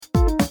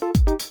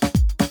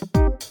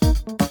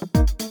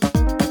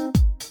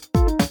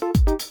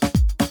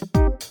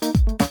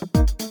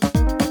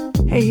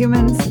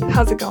humans,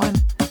 how's it going?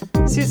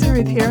 Susan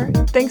Ruth here.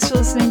 Thanks for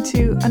listening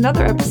to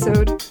another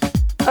episode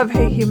of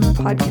Hey Human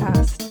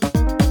Podcast.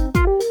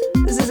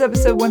 This is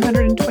episode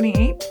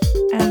 128,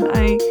 and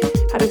I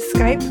had a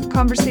Skype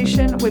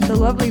conversation with the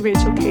lovely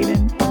Rachel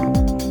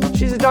Caden.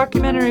 She's a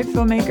documentary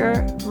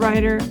filmmaker,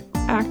 writer,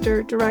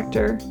 actor,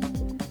 director,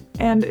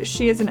 and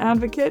she is an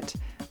advocate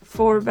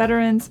for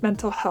veterans'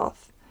 mental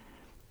health.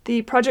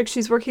 The project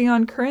she's working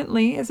on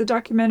currently is a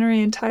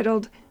documentary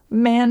entitled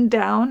Man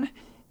Down,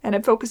 and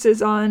it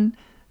focuses on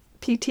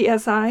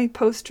PTSI,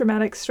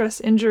 post-traumatic stress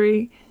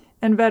injury,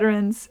 and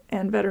veteran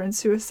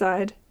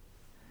suicide.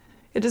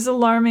 It is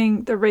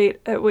alarming the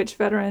rate at which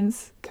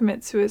veterans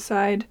commit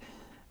suicide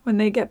when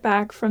they get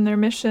back from their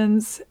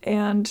missions,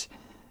 and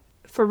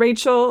for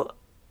Rachel,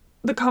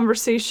 the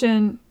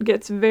conversation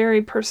gets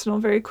very personal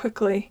very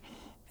quickly,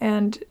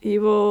 and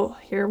you will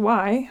hear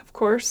why, of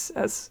course,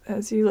 as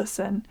you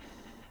listen.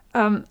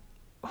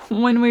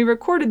 When we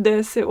recorded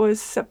this, it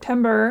was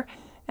September,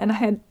 and I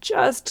had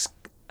just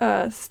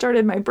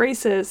started my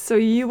braces, so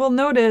you will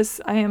notice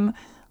I am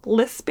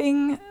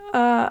lisping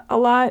a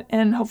lot,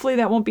 and hopefully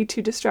that won't be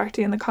too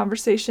distracting in the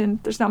conversation.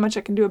 There's not much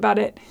I can do about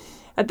it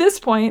at this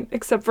point,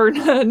 except for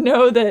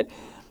know that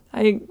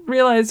I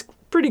realized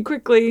pretty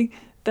quickly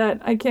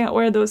that I can't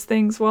wear those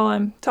things while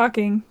I'm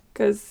talking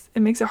because it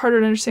makes it harder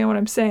to understand what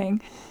I'm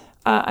saying.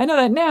 I know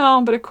that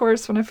now, but of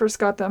course when I first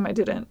got them I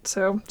didn't,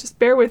 so just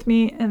bear with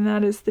me, and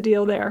that is the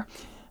deal there.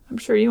 I'm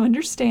sure you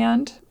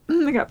understand.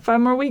 I got 5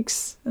 more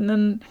weeks, and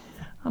then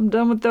I'm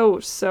done with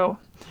those. So,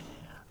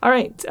 all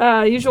right,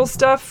 usual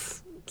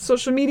stuff,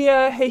 social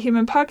media, Hey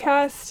Human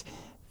Podcast.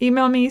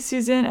 Email me,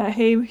 Susan, at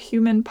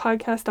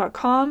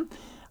heyhumanpodcast.com.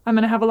 I'm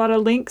going to have a lot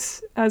of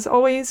links, as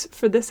always,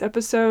 for this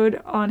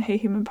episode on Hey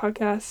Human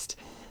Podcast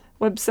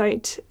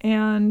website,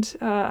 and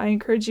I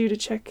encourage you to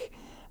check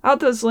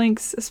out those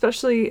links,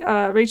 especially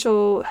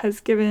Rachel has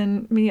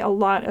given me a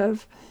lot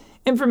of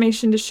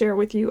information to share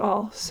with you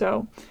all,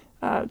 so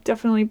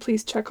definitely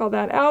please check all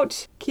that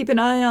out. Keep an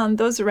eye on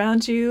those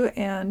around you,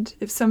 and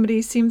if somebody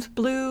seems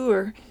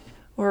blue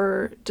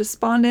or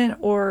despondent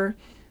or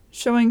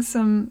showing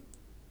some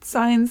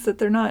signs that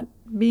they're not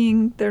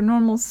being their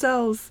normal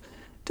selves,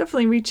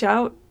 definitely reach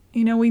out.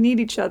 You know, we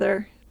need each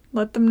other.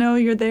 Let them know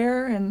you're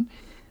there and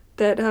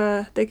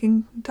that they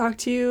can talk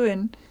to you,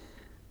 and,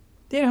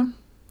 you know,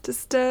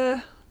 just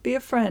be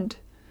a friend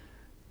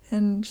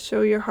and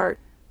show your heart.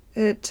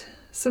 It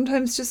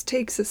sometimes just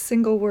takes a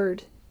single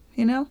word,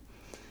 you know?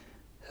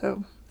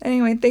 So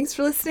anyway, thanks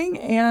for listening,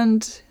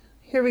 and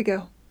here we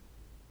go.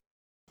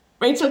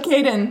 Rachel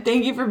Caden,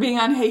 thank you for being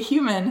on Hey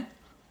Human.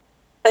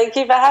 Thank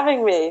you for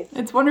having me.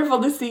 It's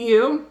wonderful to see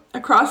you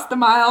across the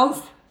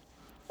miles.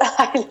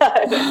 I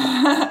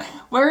know.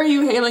 Where are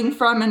you hailing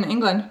from in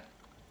England?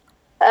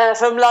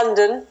 From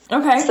London.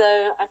 Okay.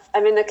 So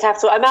I'm in the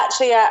capital. I'm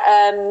actually at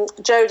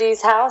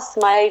Jodie's house,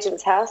 my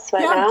agent's house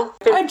right now.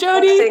 Hi,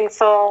 Jodie.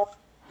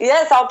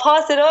 Yes, I'll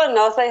pass it on.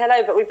 I'll say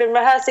hello. But we've been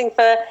rehearsing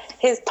for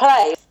his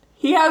play.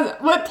 He has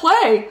what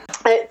play?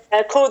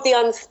 It's called The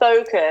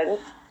Unspoken,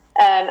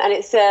 and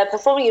it's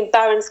performing in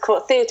Barons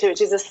Court Theatre, which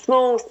is a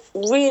small,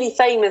 really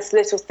famous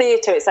little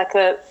theatre. It's like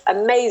an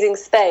amazing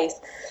space.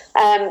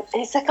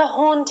 It's like a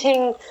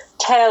haunting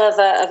tale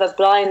of a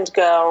blind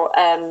girl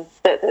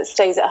that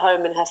stays at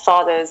home, and her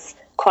father's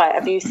quite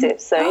abusive.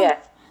 So yeah,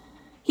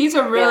 he's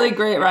a really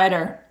great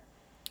writer.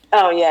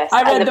 Oh yes,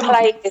 I read the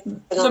play is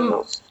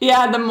phenomenal.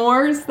 The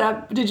Moors.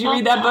 Did you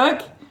read that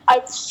book?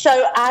 I'm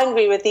so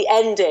angry with the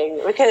ending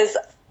because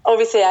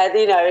obviously,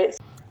 the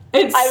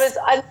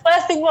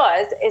first thing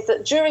is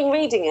that during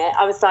reading it,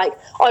 I was like,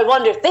 oh, I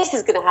wonder if this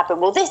is going to happen.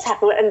 Will this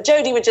happen? And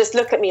Jodie would just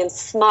look at me and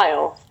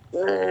smile.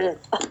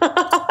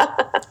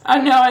 I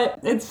know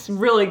it's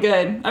really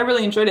good. I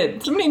really enjoyed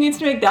it. Somebody needs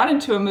to make that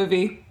into a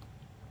movie.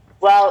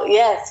 Well,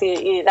 yes,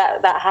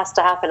 that has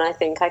to happen. I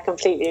think I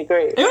completely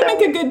agree. It would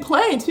make a good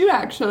play too,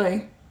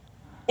 actually.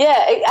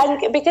 Yeah,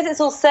 and because it's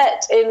all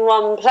set in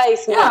one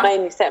place, not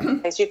mainly set in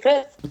one place, you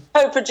could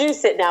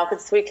co-produce it now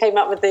because we came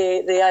up with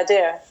the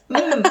idea.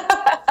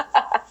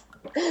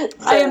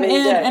 I am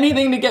in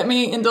anything to get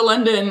me into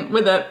London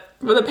with a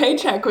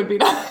paycheck would be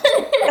nice.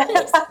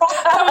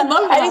 I would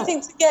love that.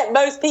 Anything to get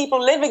most people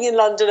living in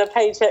London a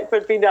paycheck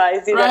would be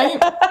nice, you know? Right?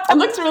 It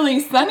looks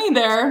really sunny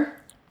there.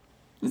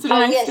 Is it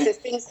nice? Yes, it's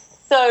been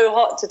so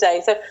hot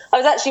today. So I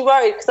was actually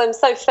worried because I'm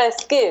so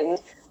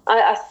fair-skinned.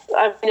 I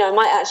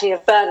might actually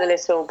have burnt a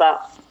little,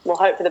 but we'll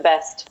hope for the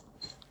best.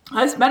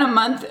 I spent a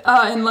month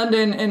in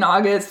London in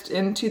August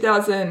in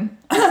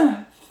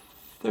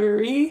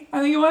 2003, I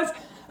think it was.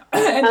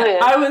 And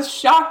I was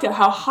shocked at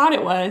how hot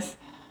it was.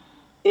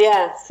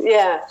 Yes,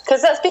 yeah.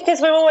 That's because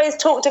we've always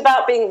talked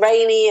about being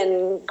rainy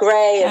and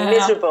grey and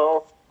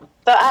miserable.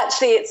 But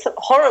actually it's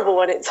horrible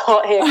when it's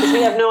hot here because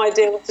we have no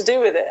idea what to do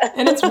with it.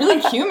 And it's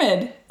really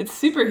humid. It's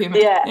super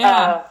humid.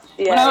 Yeah.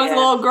 When I was a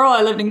little girl,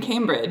 I lived in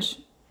Cambridge.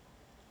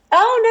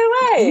 Oh, no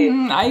way.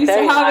 I used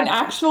to have an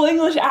actual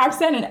English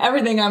accent and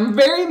everything. I'm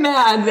very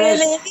mad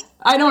that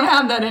I don't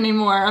have that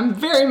anymore. I'm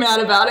very mad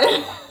about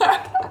it.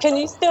 Can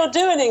you still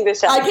do an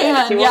English accent?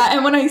 I can, yeah.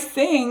 And when I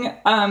sing,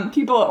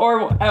 people,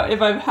 or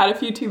if I've had a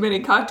few too many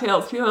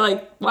cocktails, people are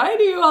like, why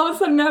do you all of a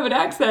sudden have an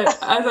accent?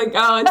 I was like,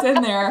 oh, it's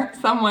in there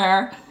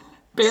somewhere,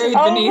 buried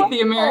beneath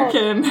the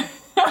American.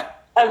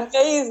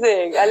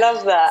 Amazing. I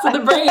love that. So the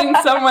brain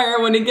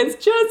somewhere, when it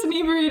gets just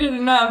inebriated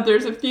enough,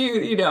 there's a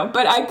few,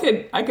 but I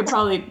could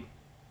probably,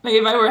 like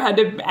if I had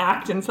to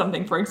act in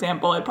something, for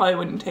example, it probably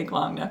wouldn't take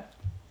long to.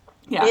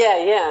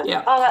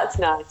 Yeah. Oh, that's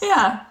nice.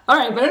 Yeah. All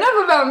right, but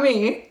enough about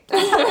me.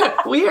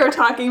 We are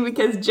talking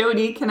because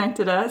Jody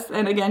connected us,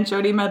 and again,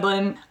 Jody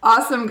Medlin,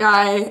 awesome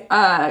guy,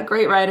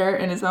 great writer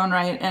in his own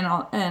right, and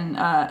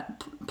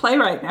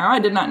playwright now. I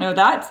did not know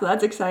that, so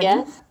that's exciting.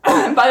 Yes.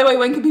 By the way,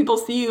 when can people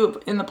see you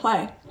in the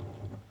play?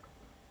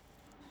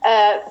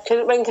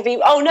 When can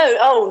people? Oh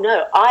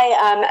no! I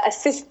am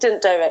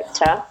assistant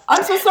director.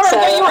 I'm so sorry. I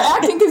thought you were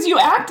acting because you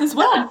act as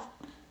well.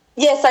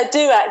 Yes, I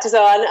do act as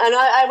well, and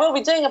I will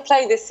be doing a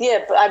play this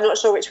year, but I'm not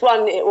sure which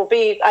one it will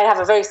be. I have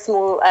a very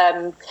small,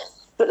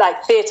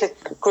 theatre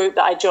group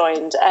that I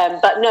joined,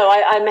 but no,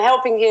 I'm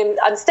helping him.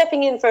 I'm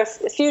stepping in for a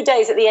few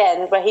days at the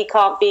end where he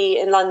can't be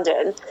in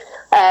London.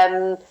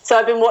 So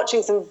I've been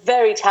watching some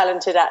very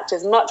talented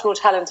actors, much more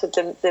talented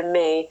than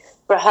me,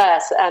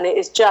 rehearse, and it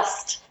is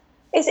just,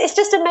 it's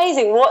just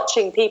amazing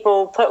watching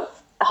people put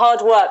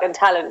hard work and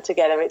talent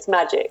together. It's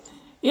magic.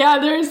 Yeah,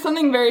 there is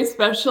something very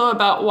special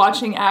about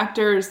watching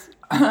actors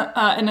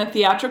in a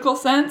theatrical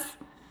sense.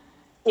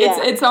 Yeah.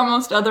 It's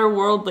almost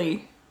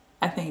otherworldly,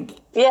 I think.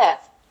 Yeah,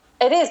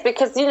 it is,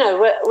 because,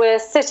 we're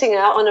sitting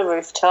out on a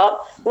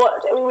rooftop.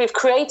 We've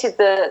created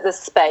the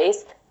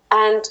space,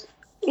 and,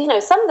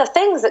 some of the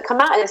things that come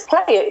out of this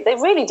play, they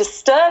really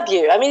disturb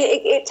you. I mean,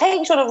 it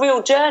takes you on a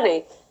real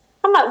journey.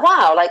 I'm like,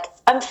 wow,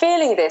 I'm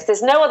feeling this.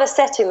 There's no other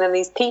setting than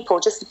these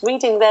people just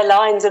reading their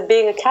lines and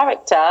being a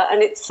character,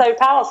 and it's so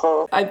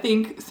powerful. I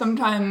think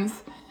sometimes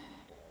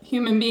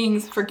human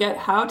beings forget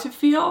how to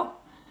feel,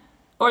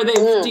 or they've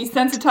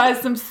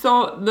desensitized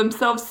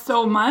themselves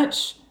so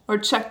much, or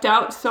checked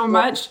out so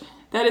much,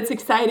 that it's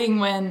exciting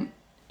when,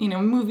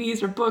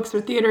 movies or books or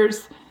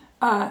theaters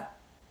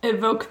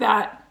evoke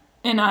that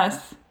in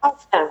us.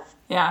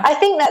 Yeah. I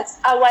think that's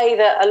a way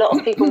that a lot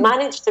of people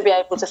manage to be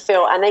able to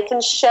feel, and they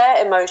can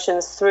share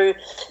emotions through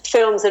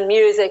films and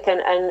music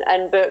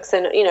and books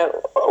and,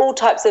 all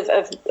types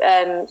of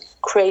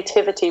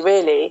creativity,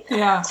 really.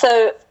 Yeah.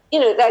 So,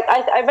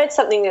 I read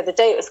something the other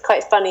day. It was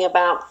quite funny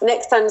about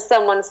next time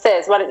someone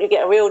says, why don't you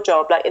get a real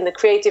job, like in the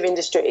creative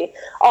industry,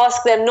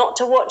 ask them not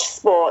to watch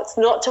sports,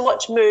 not to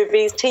watch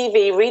movies,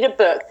 TV, read a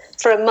book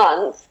for a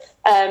month,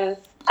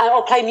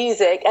 or play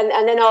music, and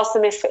then ask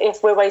them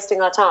if we're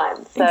wasting our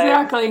time. So.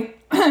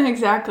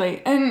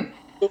 Exactly. And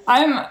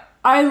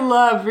I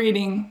love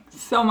reading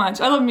so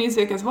much. I love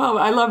music as well.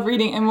 I love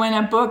reading, and when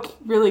a book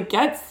really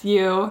gets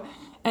you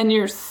and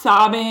you're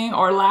sobbing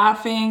or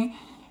laughing,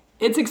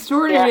 it's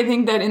extraordinary to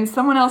think that in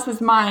someone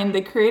else's mind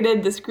they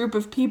created this group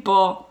of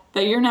people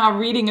that you're now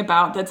reading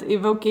about that's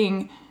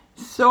evoking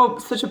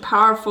such a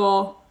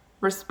powerful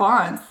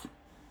response.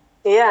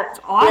 Yeah. It's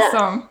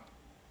awesome.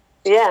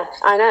 Yeah,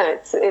 I know.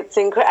 It's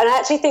incredible. And I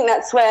actually think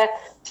that's where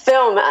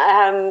film,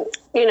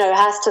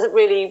 has to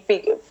really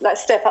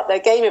step up their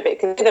game a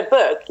bit. Because with a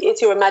book,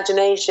 it's your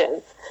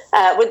imagination.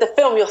 With the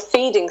film, you're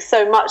feeding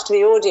so much to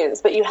the audience,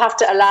 but you have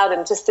to allow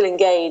them to still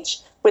engage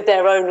with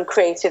their own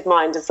creative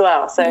mind as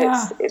well. So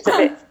it's a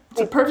bit...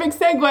 It's a perfect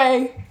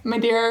segue, my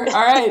dear.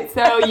 All right,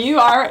 so you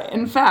are,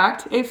 in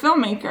fact, a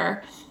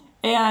filmmaker.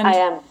 And I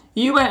am.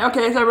 You went,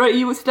 so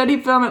you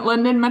studied film at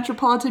London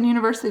Metropolitan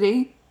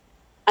University.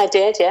 I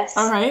did, yes.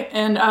 All right,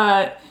 and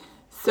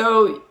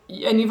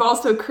and you've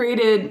also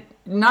created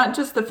not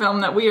just the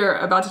film that we are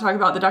about to talk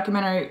about, the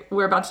documentary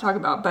we're about to talk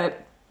about,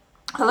 but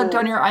I looked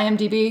on your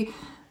IMDb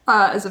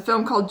as a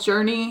film called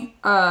Journey,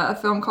 a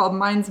film called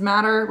Minds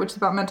Matter, which is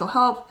about mental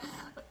health.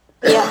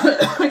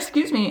 Yeah.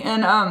 Excuse me.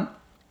 And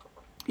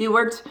you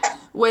worked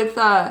with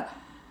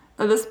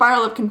The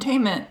Spiral of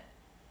Containment.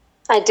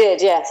 I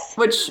did, yes.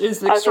 Which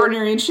is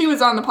extraordinary, and she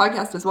was on the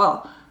podcast as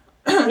well.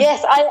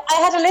 Yes, I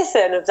had a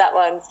listen of that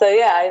one, so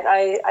yeah,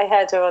 I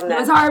heard her on there.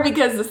 It was hard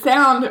because the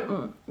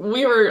sound,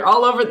 we were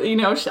all over, I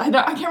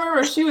can't remember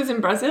if she was in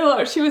Brazil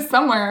or she was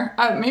somewhere,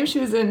 maybe she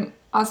was in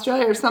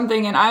Australia or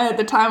something, and I at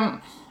the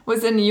time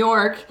was in New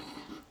York,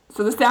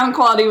 so the sound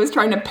quality was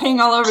trying to ping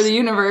all over the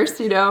universe,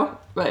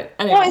 but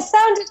anyway. Well, it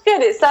sounded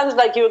good. It sounded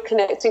like you were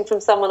connecting from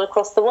someone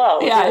across the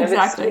world. Yeah,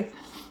 exactly.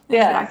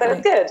 Yeah, so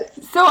it's good.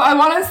 So I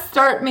want to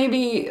start,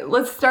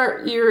 let's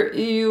start,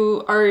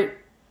 you are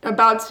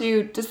about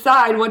to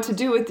decide what to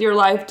do with your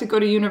life to go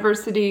to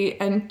university,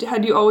 and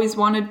had you always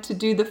wanted to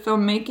do the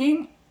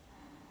filmmaking?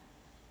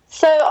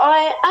 So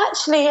I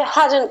actually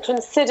hadn't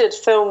considered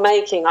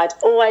filmmaking. I'd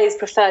always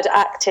preferred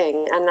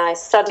acting, and I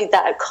studied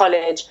that at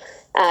college,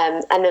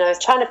 and then I was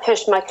trying to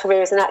push my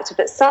career as an actor,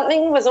 but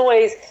something was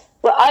always,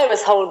 I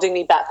was holding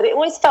me back, but it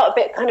always felt a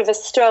bit kind of a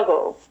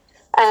struggle.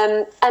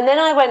 And then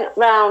I went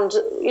round,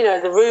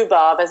 the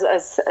rhubarb,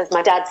 as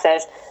my dad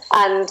says,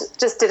 and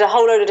just did a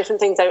whole load of different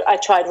things. I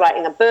tried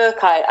writing a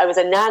book. I was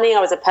a nanny. I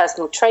was a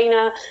personal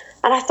trainer.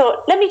 And I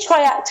thought, let me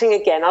try acting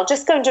again. I'll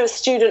just go and do a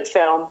student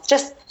film.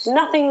 Just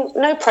nothing,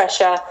 no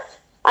pressure.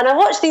 And I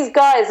watched these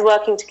guys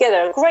working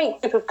together, a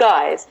great group of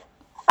guys.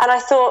 And I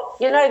thought,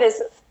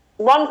 there's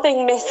one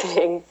thing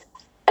missing,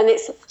 and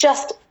it's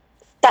just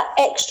that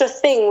extra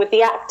thing with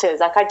the actors.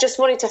 Like, I just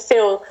wanted to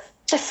feel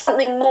just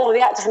something more with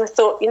the actors. And I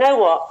thought, you know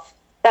what?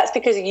 That's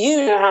because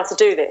you know how to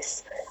do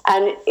this.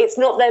 And it's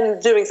not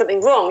them doing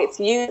something wrong. It's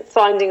you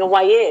finding a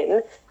way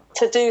in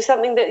to do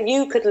something that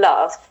you could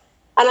love.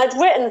 And I'd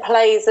written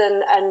plays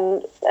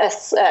and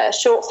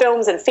short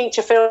films and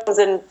feature films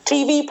and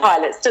TV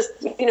pilots, just,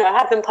 I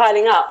had them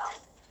piling up.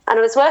 And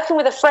I was working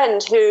with a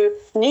friend who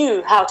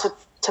knew how to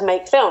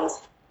make films.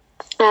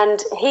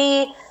 And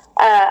he,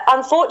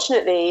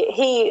 unfortunately,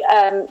 he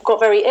got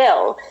very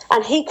ill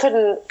and he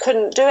couldn't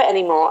do it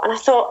anymore. And I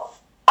thought,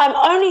 I'm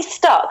only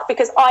stuck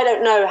because I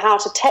don't know how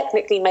to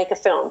technically make a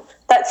film.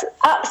 That's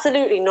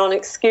absolutely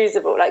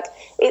non-excusable. Like,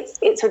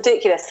 it's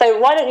ridiculous. So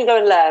why don't you go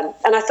and learn?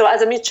 And I thought,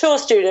 as a mature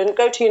student,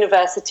 go to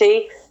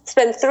university,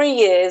 spend 3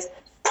 years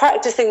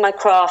practicing my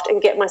craft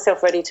and get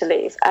myself ready to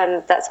leave.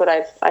 And that's what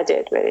I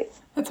did, really.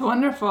 That's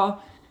wonderful.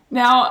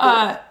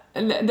 Now,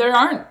 there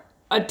aren't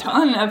a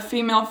ton of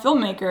female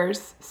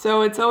filmmakers,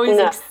 so it's always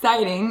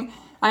exciting.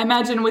 I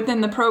imagine within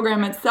the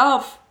program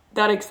itself,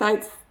 that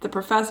excites the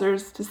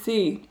professors to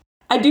see.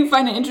 I do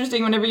find it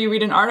interesting whenever you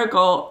read an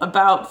article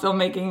about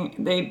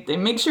filmmaking, they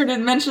make sure to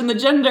mention the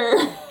gender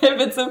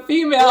if it's a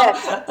female.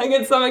 Yes. Like,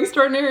 it's some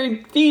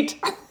extraordinary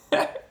feat.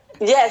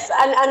 Yes,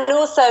 and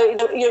also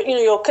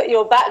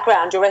your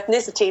background, your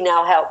ethnicity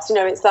now helps.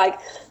 It's like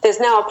there's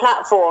now a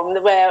platform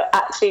where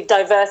actually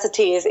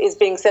diversity is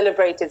being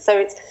celebrated.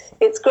 So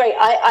it's great.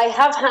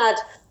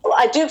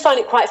 I do find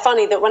it quite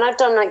funny that when I've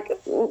done like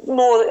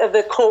more of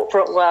the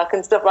corporate work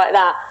and stuff like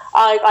that,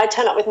 I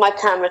turn up with my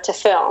camera to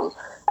film.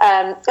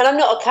 And I'm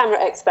not a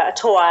camera expert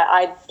at all.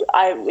 I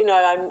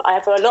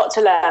have a lot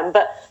to learn.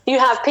 But you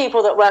have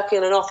people that work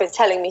in an office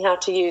telling me how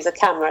to use a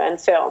camera and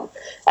film,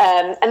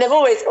 and they're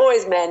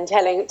always men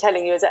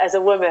telling you as a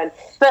woman.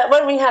 But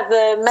when we have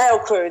the male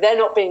crew, they're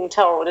not being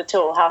told at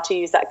all how to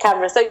use that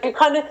camera. So you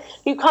kind of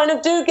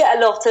do get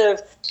a lot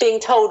of being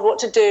told what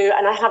to do.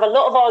 And I have a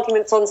lot of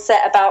arguments on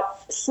set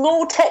about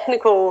small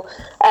technical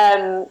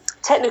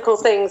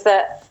things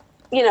that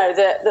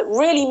that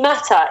really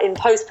matter in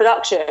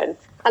post-production.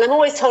 And I'm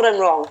always told I'm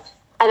wrong.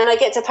 And then I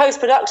get to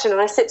post-production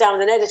and I sit down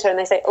with an editor and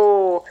they say,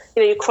 oh,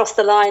 you crossed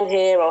the line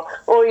here,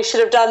 or you should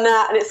have done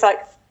that. And it's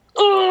like,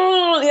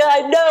 oh, yeah,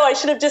 I know, I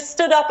should have just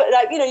stood up.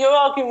 You're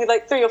arguing with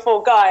like 3 or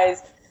 4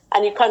 guys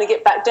and you kind of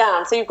get back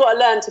down. So you've got to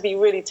learn to be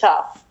really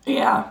tough.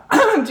 Yeah.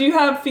 Do you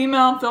have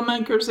female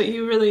filmmakers that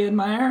you really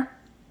admire?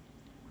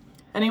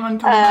 Anyone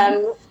come to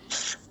mind?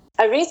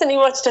 I recently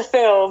watched a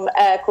film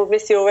called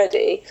Miss You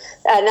Already,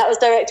 and that was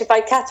directed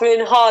by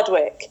Catherine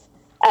Hardwicke.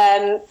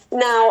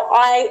 Now,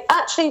 I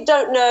actually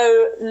don't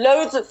know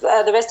loads of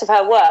the rest of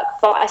her work,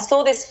 but I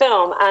saw this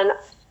film, and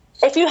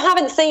if you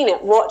haven't seen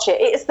it, watch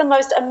it. It is the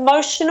most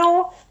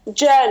emotional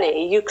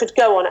journey you could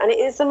go on, and it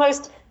is the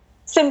most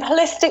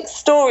simplistic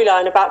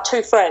storyline about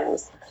 2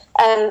 friends.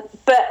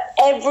 But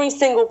every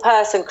single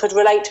person could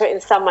relate to it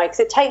in some way, because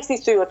it takes you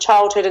through your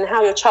childhood and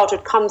how your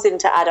childhood comes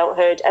into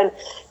adulthood and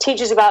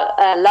teaches about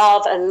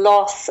love and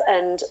loss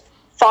and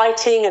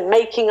fighting and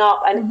making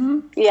up,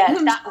 and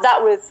that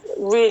was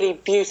really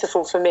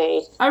beautiful for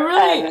me. I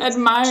really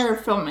admire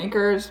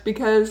filmmakers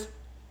because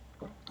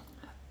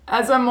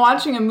as I'm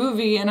watching a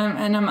movie and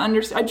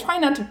I try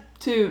not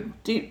to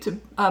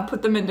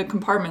put them into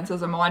compartments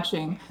as I'm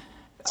watching,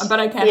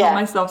 but I can't help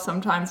myself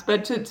sometimes.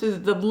 But to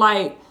the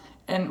light,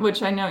 and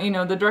which I know,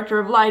 the director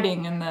of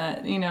lighting and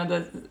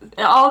the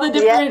all the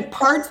different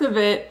parts of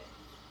it,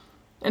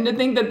 and to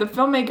think that the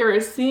filmmaker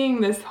is seeing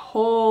this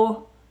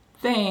whole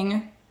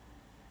thing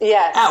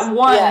at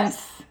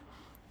once,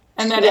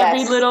 and that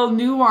every little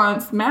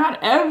nuance matters,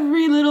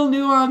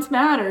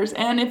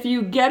 and if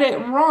you get it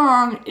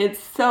wrong, it's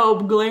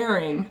so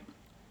glaring.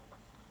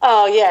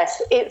 Oh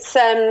yes, it's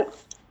I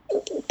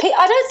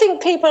don't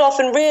think people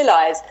often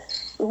realize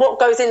what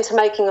goes into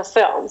making a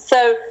film.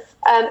 So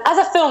as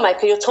a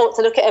filmmaker, you're taught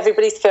to look at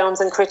everybody's films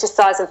and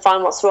criticize and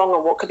find what's wrong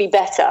or what could be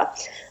better,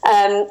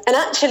 and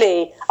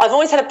actually I've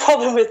always had a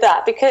problem with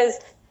that, because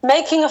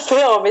making a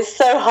film is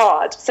so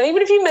hard. So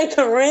even if you make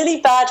a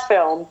really bad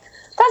film,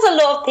 that's a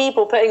lot of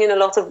people putting in a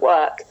lot of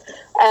work.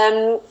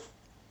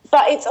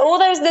 But it's all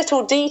those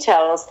little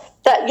details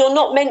that you're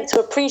not meant to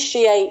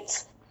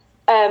appreciate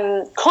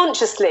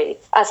consciously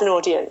as an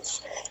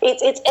audience.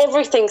 It's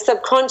everything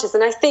subconscious.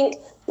 And I think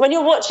when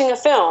you're watching a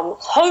film,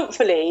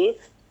 hopefully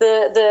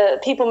the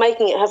people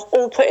making it have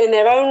all put in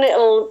their own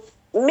little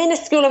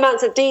minuscule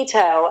amounts of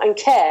detail and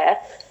care,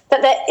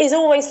 that there is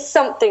always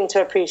something to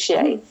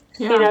appreciate.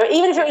 Yeah.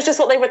 Even if it was just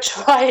what they were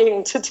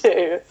trying to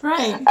do.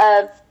 Right.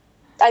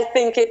 I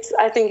think it's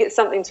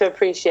something to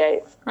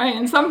appreciate. Right.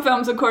 And some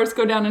films, of course,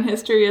 go down in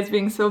history as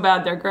being so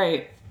bad they're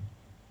great.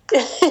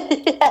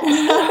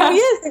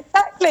 Yes,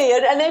 exactly,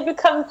 and they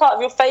become part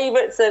of your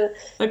favourites, and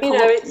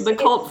the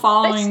cult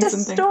followings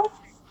and things.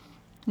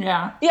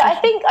 Yeah. Yeah, I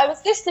think I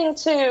was listening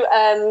to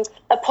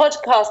a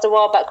podcast a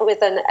while back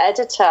with an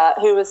editor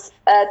who was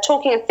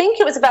talking, I think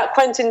it was about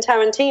Quentin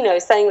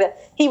Tarantino, saying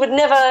that he would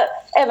never,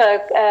 ever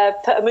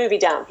put a movie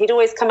down. He'd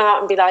always come out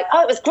and be like,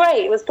 oh, it was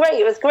great, it was great,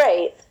 it was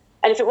great.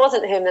 And if it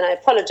wasn't him, then I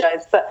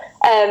apologise. But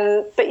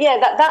yeah,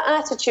 that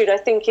attitude, I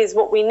think, is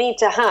what we need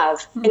to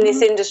have in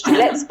this industry.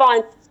 Let's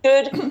find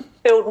good,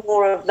 build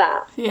more of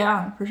that.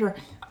 Yeah, for sure.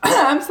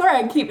 I'm sorry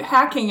I keep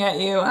hacking at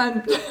you.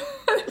 I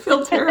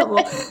feel terrible.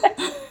 No,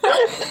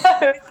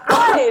 it's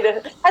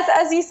fine.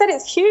 As you said,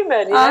 it's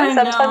human. You know? I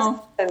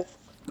Sometimes know.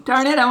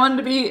 Darn it! I wanted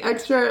to be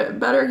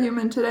better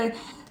human today.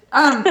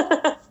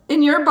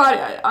 In your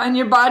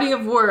body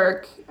of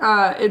work,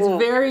 it's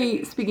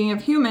very. Speaking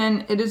of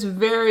human, it is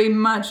very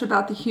much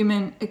about the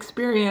human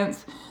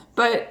experience,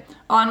 but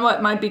on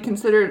what might be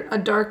considered a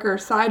darker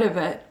side of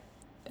it.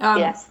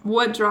 Yes.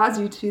 What draws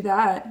you to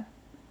that?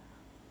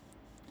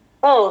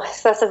 Oh,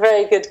 that's a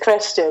very good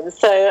question.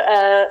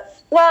 So,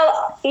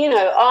 well,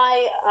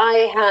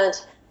 I had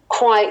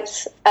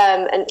quite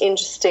an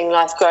interesting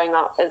life growing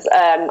up, as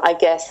I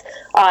guess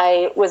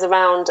I was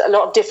around a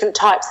lot of different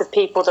types of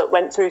people that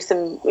went through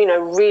some,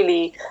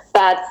 really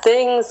bad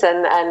things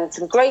and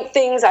some great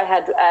things. I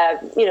had,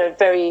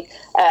 very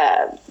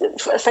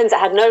friends that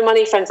had no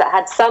money, friends that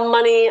had some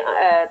money,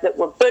 that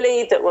were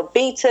bullied, that were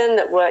beaten,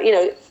 that were,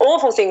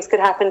 awful things could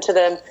happen to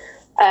them.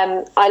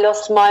 I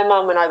lost my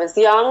mum when I was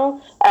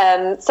young.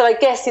 So I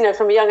guess,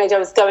 from a young age, I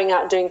was going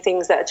out doing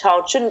things that a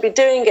child shouldn't be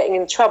doing, getting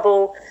in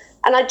trouble.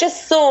 And I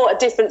just saw a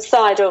different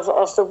side of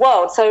the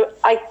world. So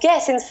I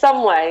guess in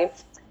some way,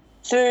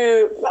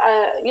 through,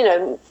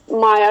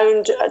 my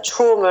own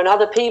trauma and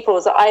other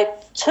people's, I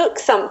took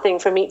something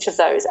from each of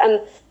those.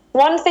 And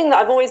one thing that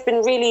I've always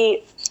been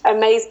really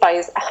amazed by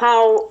is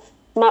how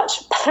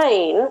much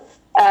pain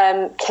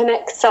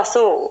connects us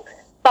all,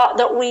 but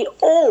that we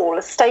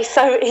all stay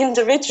so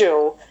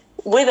individual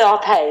with our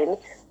pain.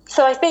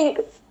 So I think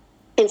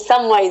in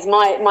some ways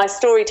my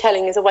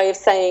storytelling is a way of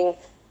saying,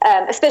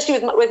 especially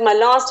with my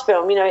last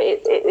film,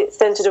 it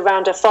centered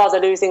around a father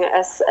losing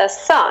a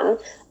son.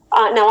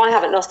 Now, I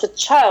haven't lost a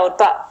child,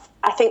 but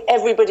I think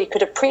everybody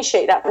could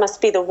appreciate that must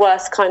be the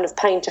worst kind of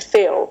pain to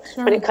feel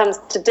when it comes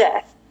to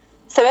death.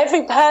 So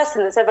every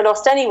person that's ever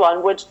lost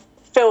anyone would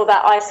feel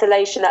that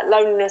isolation, that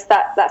loneliness,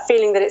 that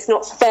feeling that it's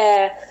not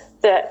fair,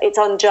 that it's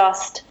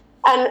unjust.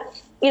 And,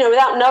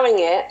 without knowing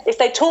it, if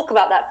they talk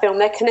about that film,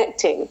 they're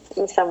connecting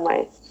in some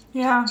way.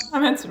 Yeah, I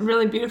mean, it's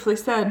really beautifully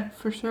said,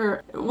 for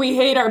sure. We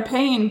hate our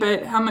pain,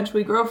 but how much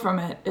we grow from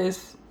it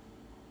is...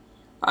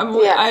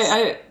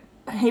 I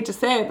hate to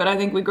say it, but I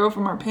think we grow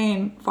from our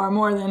pain far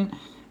more than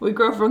we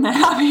grow from the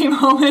happy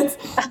moments.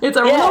 It's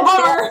a real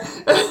bummer.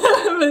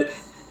 But,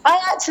 I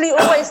actually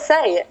always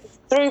say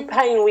through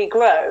pain we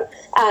grow,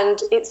 and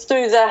it's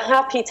through the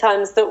happy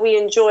times that we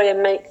enjoy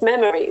and make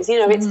memories.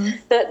 It's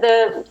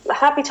the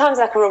happy times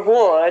like a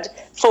reward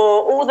for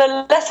all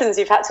the lessons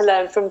you've had to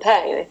learn from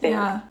pain, I think.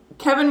 Yeah.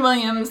 Kevin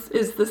Williams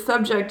is the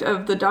subject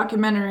of the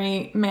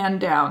documentary Man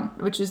Down,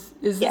 which is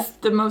this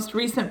the most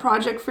recent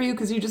project for you?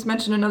 Because you just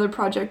mentioned another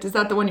project. Is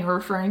that the one you were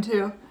referring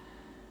to?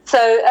 So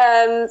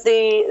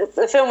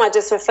the film I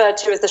just referred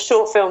to is the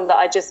short film that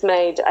I just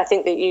made, I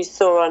think that you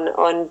saw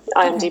on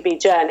IMDb,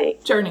 Journey.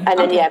 And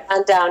then,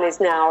 Man Down is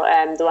now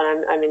the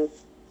one I'm in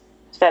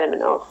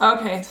development of.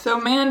 Okay, so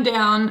Man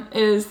Down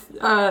is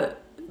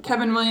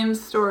Kevin Williams'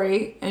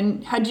 story.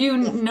 And had you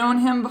known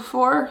him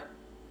before?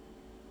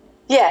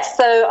 Yes,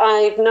 so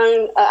I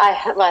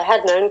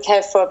had known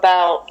Kev for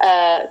about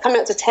coming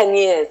up to 10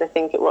 years, I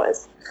think it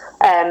was.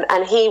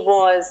 And he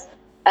was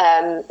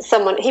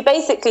someone, he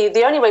basically,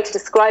 the only way to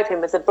describe him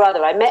was a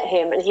brother. I met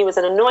him and he was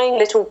an annoying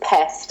little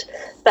pest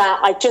that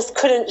I just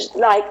couldn't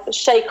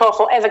shake off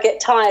or ever get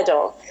tired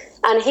of.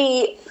 And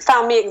he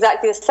found me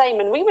exactly the same.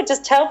 And we would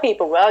just tell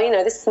people, well,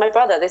 this is my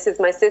brother, this is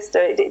my sister.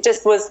 It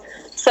just was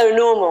so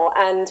normal.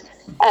 And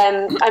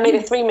I made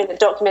a 3-minute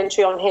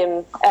documentary on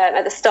him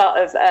at the start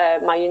of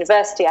my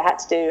university. I had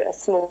to do a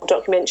small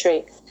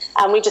documentary.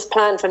 And we just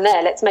planned from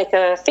there, let's make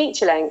a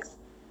feature length.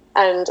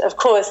 And of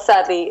course,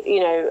 sadly,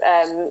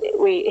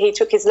 he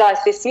took his life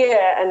this year,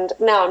 and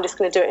now I'm just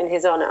going to do it in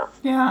his honor.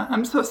 Yeah,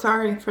 I'm so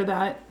sorry for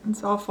that.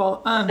 It's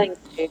awful. Thank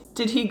you.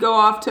 Did he go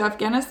off to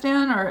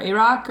Afghanistan or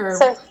Iraq?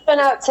 So he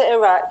went out to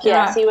Iraq,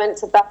 yes. He went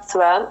to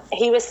Basra.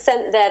 He was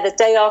sent there the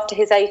day after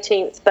his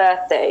 18th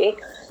birthday.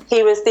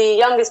 He was the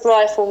youngest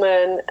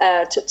rifleman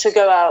to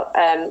go out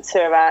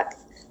to Iraq.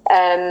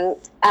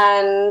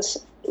 And...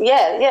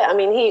 Yeah. I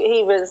mean,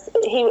 he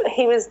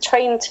was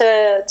trained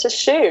to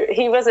shoot.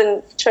 He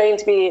wasn't trained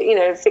to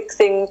be,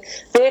 fixing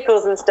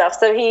vehicles and stuff.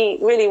 So he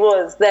really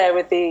was there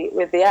with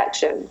the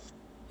action.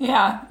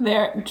 Yeah,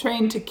 they're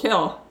trained to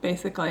kill,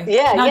 basically.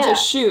 Yeah, not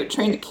just shoot,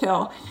 trained to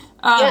kill.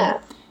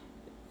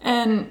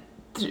 And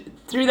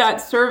through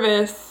that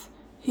service,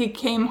 he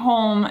came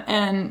home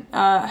and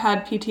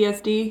had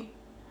PTSD.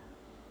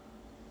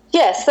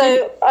 Yeah.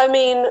 So I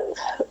mean,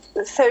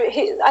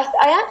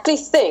 I actually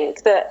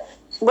think that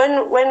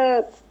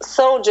when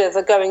soldiers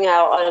are going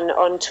out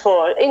on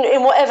tour,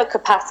 in whatever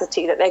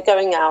capacity that they're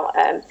going out,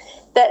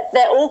 that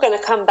they're all going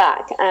to come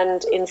back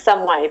and in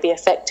some way be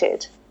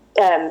affected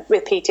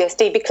with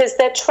PTSD, because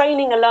their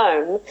training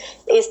alone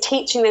is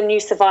teaching them new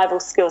survival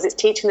skills. It's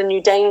teaching them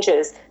new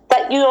dangers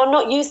that you are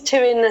not used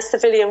to in the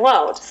civilian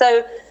world.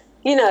 So,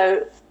 you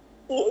know,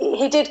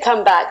 he did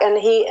come back, and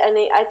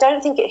I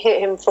don't think it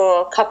hit him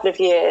for a couple of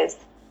years.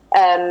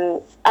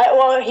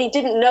 Or he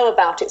didn't know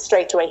about it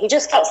straight away. He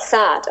just felt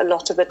sad a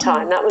lot of the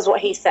time. That was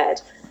what he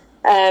said.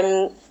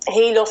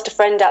 He lost a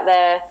friend out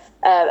there,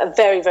 a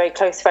very, very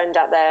close friend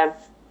out there,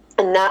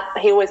 and that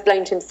he always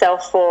blamed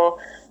himself for.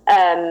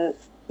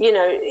 You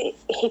know,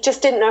 he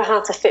just didn't know how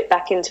to fit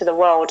back into the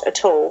world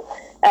at all.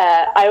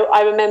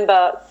 I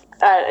remember,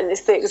 and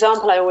it's the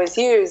example I always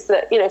use,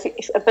 that, you know,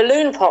 if a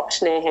balloon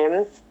popped near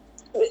him,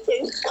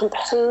 it would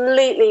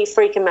completely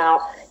freak him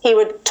out.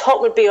 Top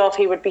would be off.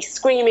 He would be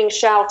screaming,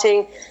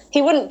 shouting.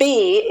 He wouldn't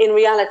be in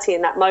reality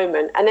in that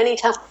moment. And then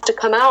he'd have to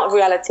come out of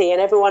reality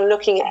and everyone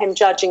looking at him,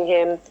 judging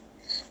him.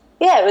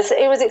 Yeah,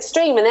 it was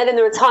extreme. And then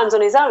there were times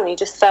on his own he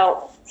just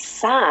felt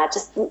sad,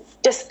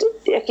 just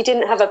like he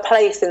didn't have a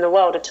place in the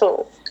world at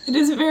all. It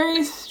is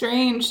very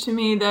strange to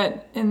me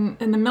that in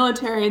the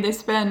military they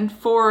spend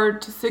 4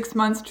 to 6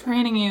 months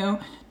training you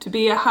to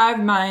be a hive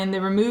mind. They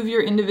remove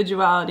your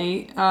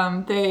individuality.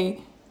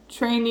 They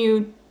train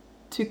you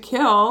to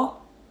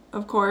kill,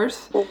 of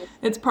course. Mm-hmm.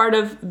 It's part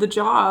of the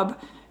job.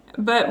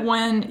 But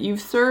when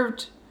you've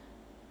served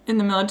in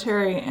the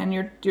military and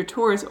your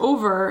tour is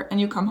over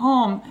and you come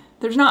home,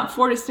 there's not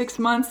 4 to 6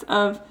 months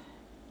of,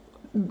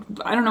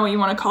 I don't know what you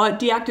want to call it,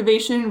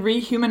 deactivation,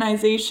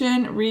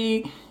 rehumanization,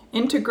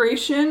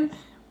 reintegration.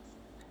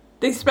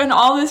 They spend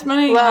all this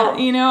money. Well,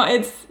 you know,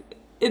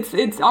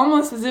 it's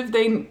almost as if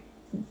they,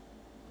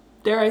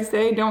 dare I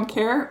say, don't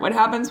care what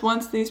happens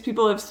once these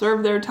people have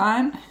served their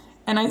time.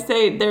 And I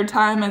say their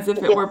time as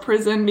if it were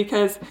prison,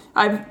 because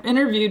I've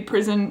interviewed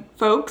prison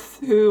folks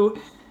who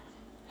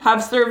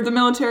have served the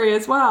military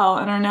as well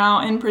and are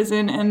now in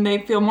prison, and they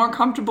feel more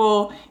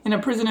comfortable in a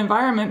prison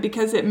environment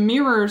because it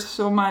mirrors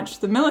so much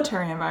the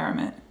military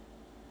environment.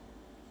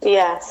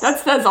 Yes. That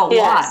says a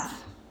lot.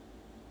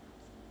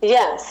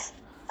 Yes.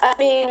 I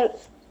mean,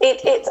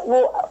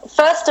 well,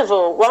 first of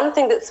all, one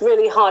thing that's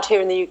really hard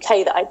here in the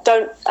UK that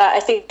I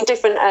think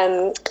different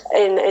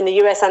in the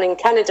US and in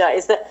Canada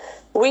is that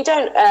we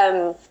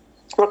don't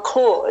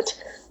record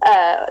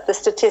the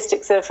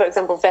statistics of, for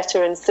example,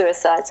 veteran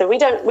suicide. So we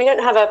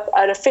don't have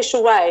an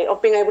official way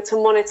of being able to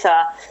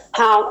monitor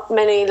how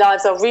many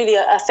lives are really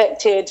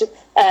affected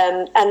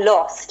and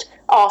lost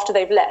after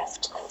they've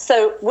left.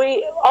 So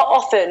we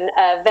often,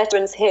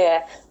 veterans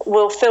here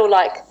will feel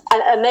like,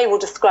 and they will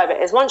describe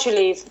it as, once you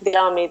leave the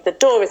army, the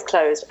door is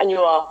closed and you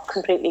are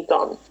completely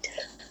gone.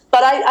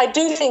 But I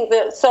do think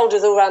that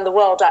soldiers all around the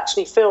world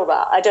actually feel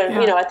that.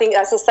 You know, I think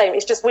that's the same.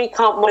 It's just we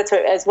can't monitor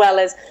it as well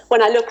as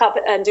when I look up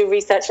and do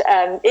research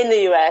in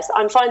the US.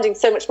 I'm finding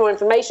so much more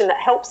information that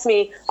helps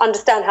me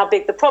understand how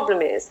big the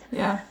problem is.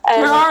 Yeah,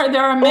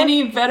 there are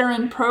many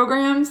veteran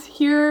programs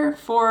here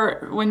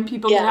for when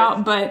people get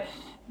out, but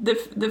the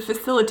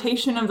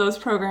facilitation of those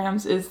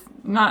programs is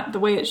not the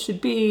way it should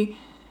be.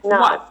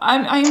 No.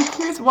 I'm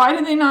curious, why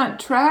do they not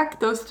track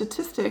those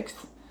statistics?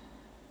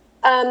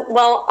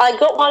 Well, I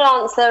got one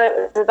answer.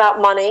 It was about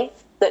money,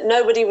 that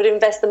nobody would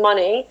invest the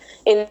money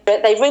in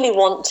it. They really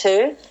want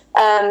to,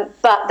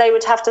 but they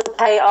would have to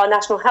pay our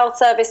National Health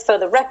Service for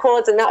the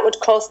records, and that would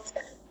cost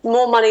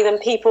more money than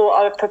people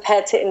are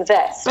prepared to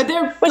invest. But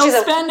they'll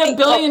spend $1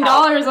 billion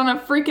on a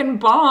freaking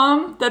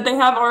bomb that they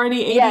have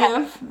already ADF.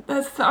 Yeah.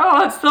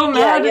 It's so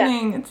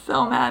maddening. Yeah. It's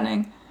so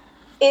maddening.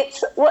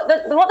 It's what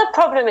the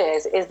problem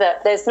is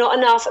that there's not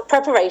enough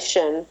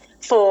preparation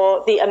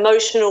for the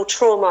emotional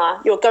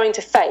trauma you're going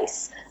to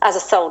face as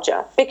a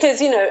soldier. Because,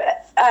 you know,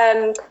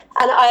 and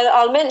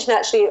I'll mention,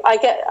 actually, I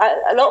get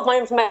a lot of my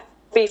information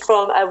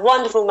from a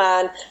wonderful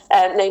man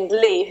named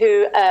Lee,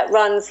 who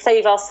runs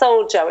Save Our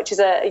Soldier, which is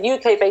a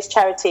UK-based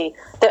charity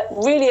that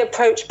really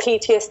approach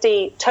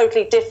PTSD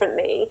totally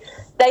differently.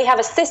 They have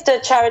a sister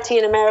charity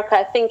in America.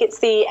 I think it's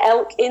the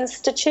Elk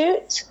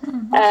Institute,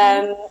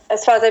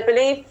 as far as I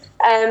believe.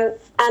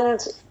 And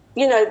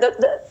you know,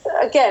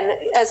 again,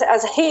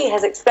 as he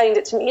has explained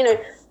it to me, you know,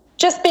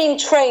 just being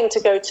trained to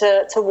go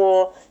to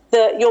war,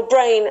 your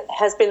brain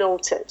has been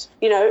altered.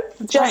 You know,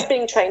 That's just right.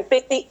 Being trained,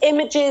 the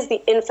images,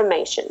 the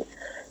information.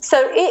 So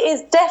it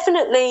is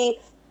definitely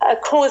a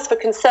cause for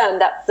concern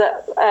that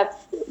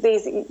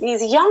these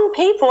young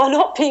people are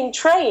not being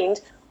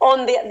trained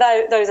on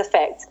those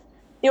effects.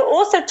 You're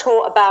also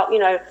taught about, you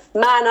know,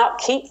 man up,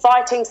 keep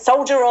fighting,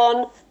 soldier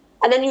on,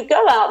 and then you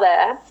go out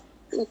there.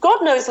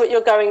 God knows what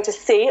you're going to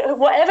see.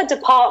 Whatever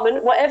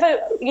department, whatever,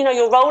 you know,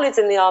 your role is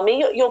in the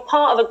army, you're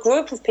part of a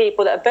group of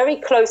people that are very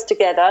close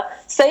together,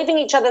 saving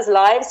each other's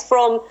lives,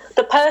 from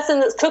the person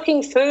that's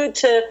cooking food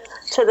to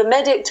the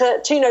medic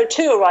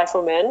to a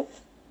rifleman.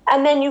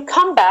 And then you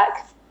come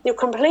back, you're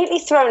completely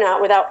thrown out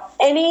without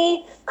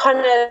any kind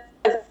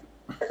of,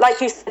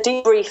 like you said,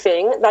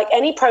 debriefing, like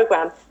any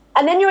program.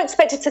 And then you're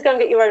expected to go and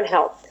get your own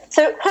help.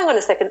 So hang on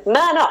a second,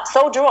 man up,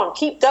 soldier on,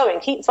 keep going,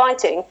 keep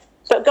fighting,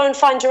 but go and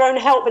find your own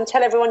help and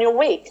tell everyone you're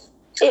weak.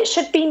 It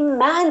should be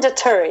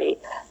mandatory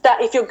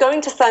that if you're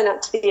going to sign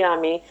up to the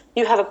army,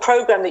 you have a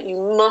program that you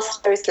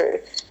must go through.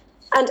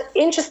 And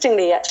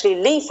interestingly, actually,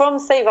 Lee from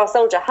Save Our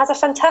Soldier has a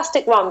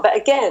fantastic one, but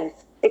again,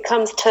 it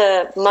comes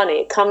to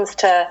money, it comes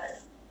to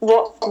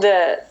what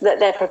that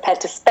they're prepared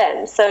to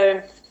spend.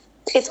 So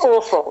it's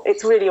awful.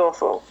 It's really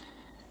awful.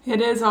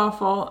 It is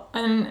awful.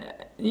 And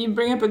you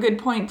bring up a good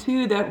point,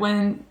 too, that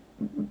when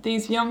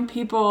these young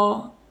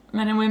people,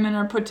 men and women,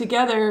 are put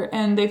together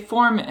and they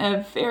form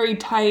a very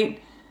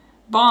tight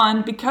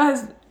bond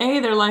because, A,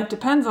 their life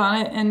depends on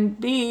it, and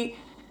B,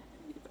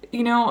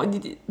 you know,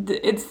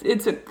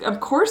 of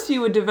course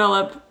you would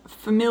develop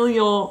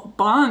familial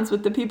bonds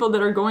with the people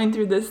that are going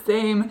through this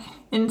same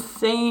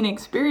insane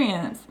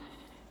experience.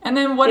 And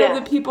then what are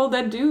the people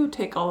that do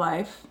take a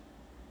life?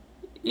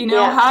 You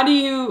know, how do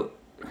you...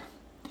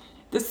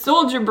 The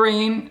soldier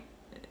brain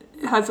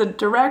has a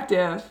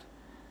directive.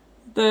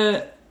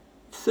 The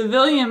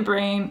civilian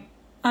brain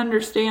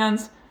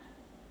understands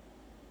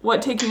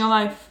what taking a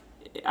life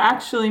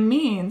actually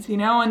means, you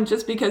know, and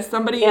just because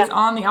somebody is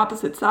on the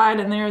opposite side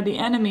and they're the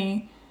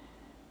enemy,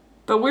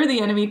 but we're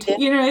the enemy too.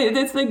 You know,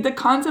 it's like the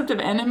concept of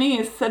enemy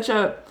is such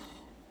a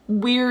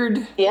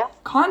weird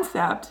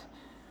concept.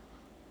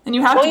 And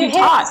you have to be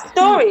taught. You hear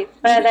stories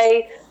where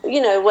they,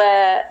 you know,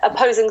 where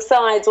opposing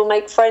sides will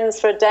make friends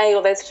for a day,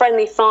 or there's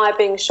friendly fire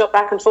being shot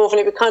back and forth, and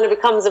it kind of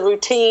becomes a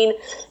routine,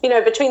 you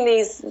know, between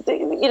these,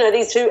 you know,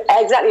 these two,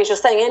 exactly as you're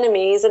saying,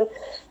 enemies. And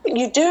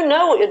you do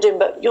know what you're doing,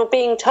 but you're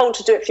being told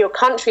to do it for your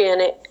country,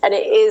 and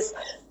it is.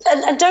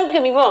 And don't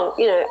get me wrong,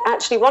 you know,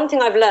 actually one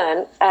thing I've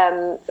learned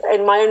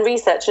in my own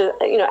research,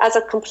 you know, as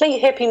a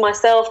complete hippie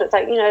myself, it's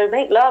like, you know,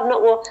 make love,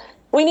 not war.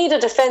 We need a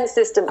defense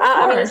system.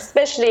 I mean,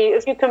 especially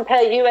if you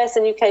compare US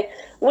and UK,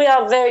 we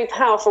are very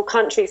powerful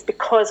countries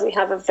because we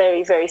have a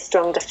very, very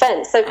strong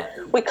defense. So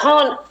we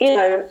can't, you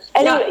know,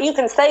 you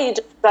can say you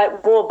don't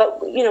like war,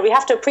 but, you know, we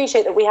have to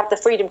appreciate that we have the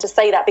freedom to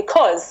say that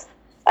because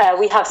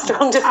we have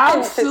strong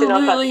defenses in our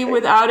country. Absolutely,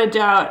 without a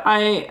doubt.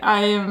 I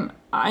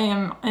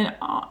am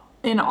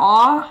in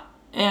awe,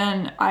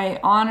 and I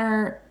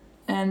honor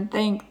and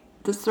thank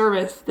the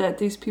service that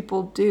these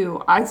people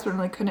do. I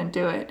certainly couldn't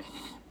do it.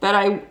 But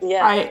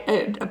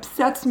it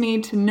upsets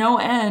me to no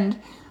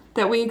end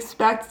that we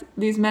expect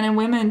these men and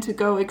women to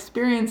go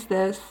experience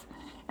this,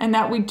 and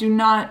that we do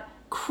not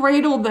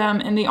cradle them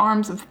in the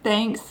arms of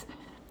thanks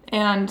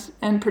and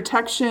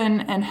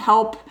protection and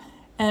help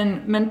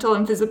and mental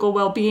and physical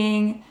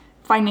well-being,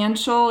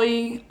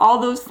 financially, all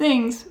those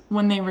things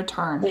when they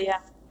return. Yeah.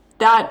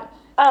 That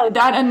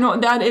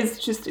is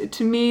just,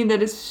 to me,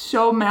 that is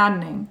so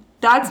maddening.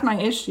 That's my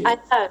issue. I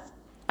know.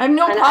 I have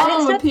no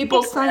problem with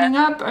people signing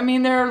up. I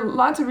mean, there are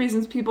lots of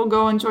reasons people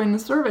go and join the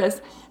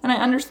service, and I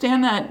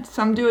understand that.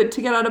 Some do it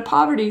to get out of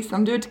poverty,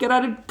 some do it to get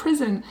out of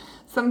prison,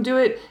 some do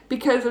it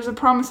because there's a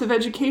promise of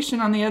education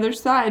on the other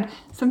side.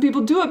 Some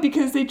people do it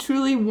because they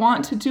truly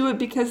want to do it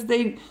because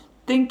they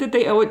think that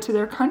they owe it to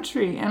their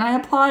country, and I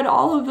applaud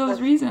all of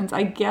those reasons.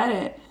 I get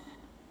it.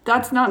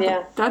 That's not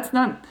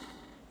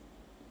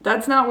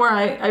that's not where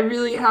I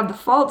really have the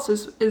faults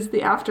is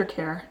the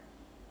aftercare.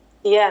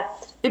 Yeah.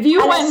 If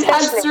you went and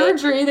had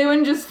surgery, they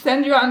wouldn't just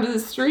send you out into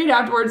the street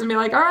afterwards and be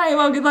like, all right,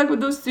 well, good luck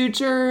with those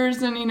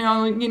sutures. And, you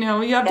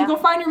know, you have to go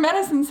find your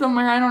medicine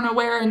somewhere, I don't know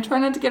where, and try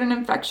not to get an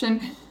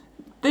infection.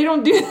 They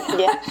don't do that.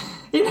 Yeah.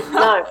 You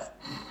know?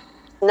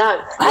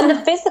 No. And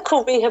the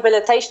physical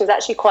rehabilitation is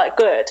actually quite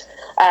good.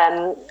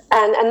 And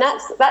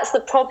that's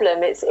the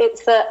problem. It's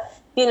that,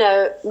 you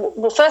know,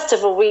 well, first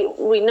of all,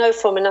 we know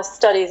from enough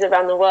studies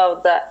around the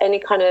world that any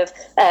kind of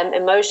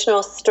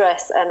emotional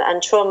stress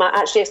and trauma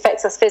actually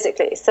affects us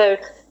physically. So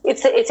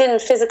it's in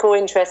physical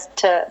interest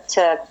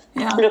to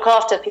look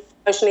after people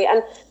emotionally.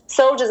 And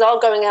soldiers are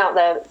going out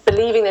there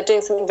believing they're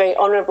doing something very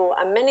honourable.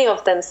 And many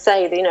of them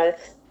say that, you know,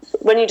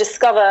 when you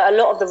discover a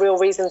lot of the real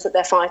reasons that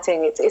they're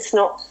fighting, it's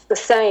not the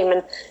same.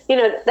 And, you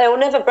know, they will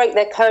never break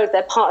their code.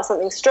 They're part of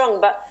something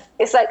strong. But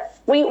it's like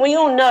we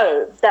all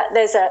know that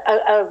there's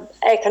a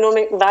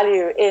economic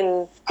value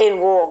in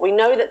war. We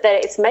know that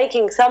it's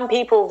making some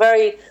people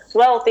very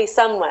wealthy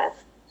somewhere.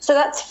 So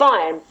that's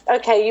fine.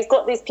 Okay, you've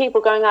got these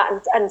people going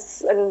out and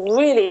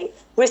really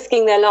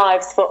risking their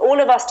lives for all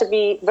of us to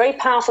be very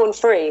powerful and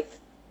free.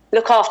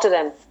 Look after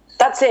them.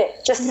 That's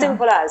it. Just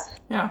simple as.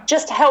 Yeah.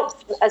 Just help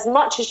as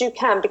much as you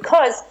can,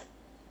 because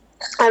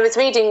I was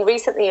reading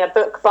recently a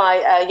book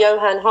by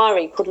Johann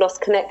Hari called Lost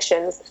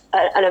Connections,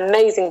 an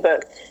amazing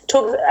book.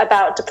 Talks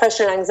about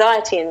depression and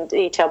anxiety in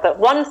detail. But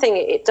one thing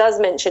it does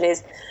mention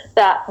is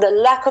that the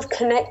lack of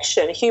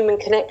connection, human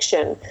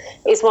connection,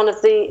 is one of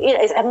the, you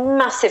know, is a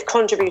massive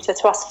contributor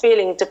to us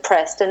feeling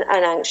depressed and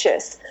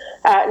anxious.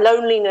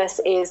 Loneliness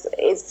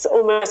is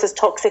almost as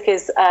toxic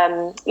as,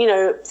 you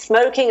know,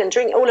 smoking and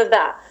drinking, all of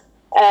that.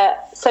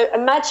 So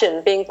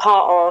imagine being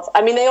part of,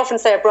 I mean, they often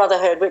say a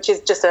brotherhood, which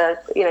is just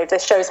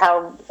just shows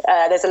how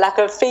there's a lack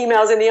of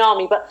females in the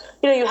army. But,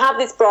 you know, you have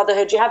this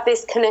brotherhood, you have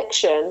this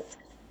connection,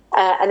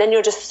 and then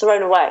you're just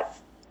thrown away.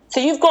 So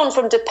you've gone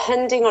from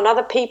depending on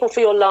other people for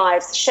your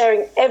lives,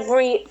 sharing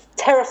every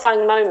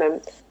terrifying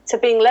moment, to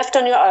being left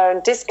on your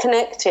own,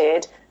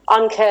 disconnected,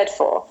 uncared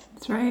for.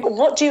 That's right.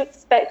 What do you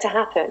expect to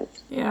happen?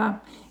 Yeah.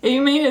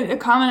 You made a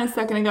comment a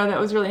second ago that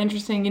was really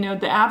interesting. You know,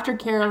 the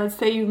aftercare, let's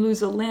say you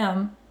lose a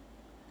limb,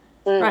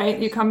 right?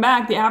 You come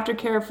back, the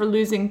aftercare for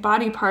losing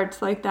body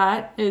parts like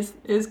that is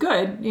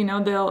good. You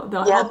know, they'll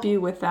help you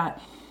with that.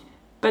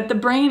 But the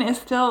brain is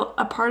still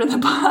a part of the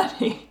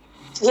body.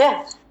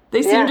 Yeah.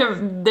 They seem to,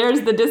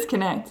 there's the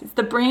disconnect.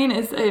 The brain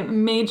is a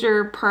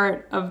major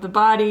part of the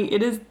body.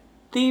 It is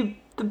the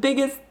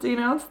biggest, you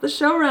know, it's the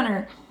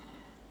showrunner.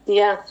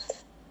 Yeah,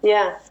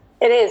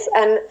 it is.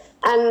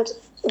 And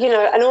you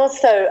know, and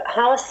also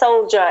how a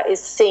soldier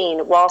is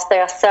seen whilst they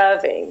are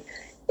serving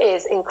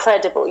is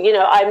incredible. You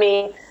know, I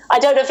mean, I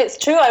don't know if it's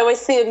true. I always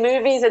see in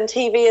movies and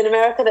TV in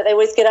America that they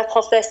always get up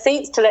off their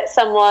seats to let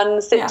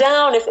someone sit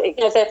down if, you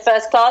know, if they're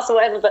first class or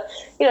whatever. But,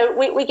 you know,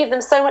 we give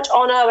them so much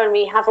honor, and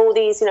we have all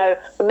these, you know,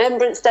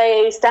 Remembrance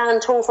Day,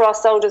 stand tall for our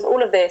soldiers,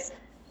 all of this.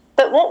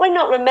 But what we're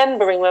not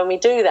remembering when we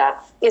do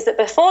that is that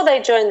before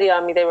they joined the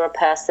army, they were a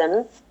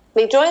person.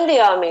 They joined the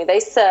army, they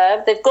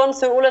served, they've gone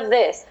through all of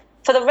this.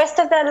 For the rest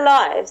of their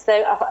lives,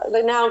 they're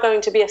now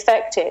going to be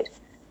affected.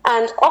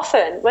 And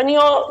often, when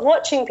you're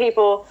watching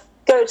people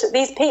go to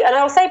these people, and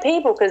I'll say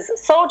people because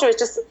soldier is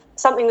just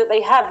something that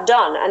they have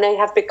done and they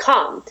have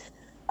become.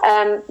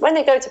 When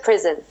they go to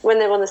prison, when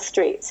they're on the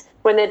streets,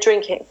 when they're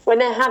drinking, when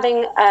they're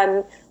having,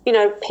 you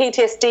know,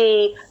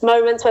 PTSD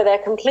moments where they're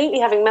completely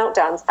having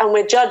meltdowns and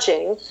we're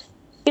judging,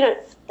 you know,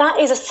 that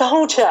is a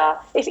soldier.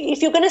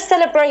 If you're going to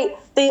celebrate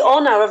the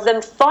honor of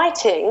them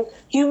fighting,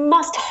 you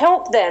must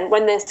help them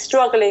when they're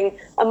struggling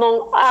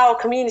among our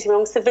community,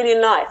 among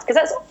civilian life, because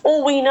that's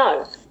all we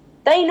know.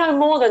 They know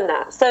more than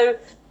that. So,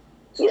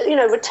 you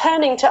know,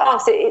 returning to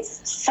us,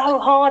 it's so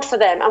hard for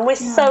them, and we're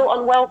so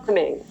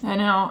unwelcoming. I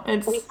know.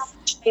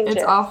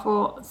 It's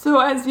awful. So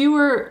as you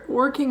were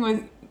working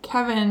with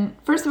Kevin,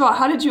 first of all,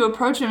 how did you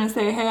approach him and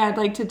say, hey, I'd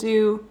like to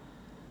do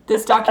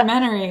this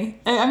documentary?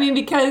 I mean,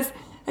 because,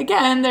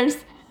 again, there's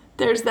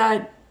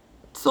that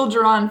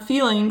soldier on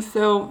feeling,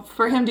 so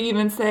for him to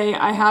even say,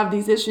 I have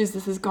these issues,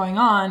 this is going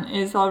on,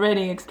 is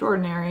already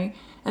extraordinary.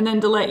 And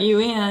then to let you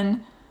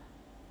in.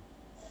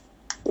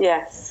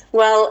 Yes.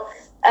 Well,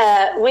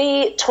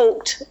 we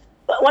talked,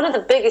 one of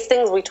the biggest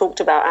things we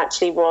talked about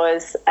actually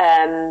was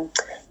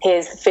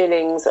his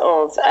feelings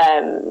of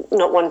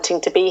not wanting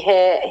to be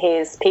here,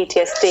 his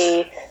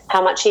PTSD,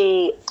 how much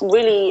he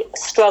really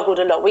struggled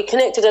a lot. We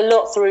connected a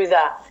lot through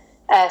that.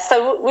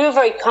 So we were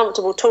very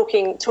comfortable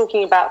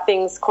talking about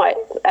things quite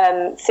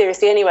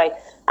seriously anyway.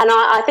 And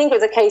I think it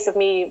was a case of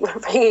me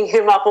ringing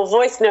him up or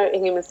voice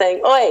noting him and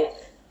saying, oi,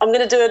 I'm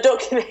going to do a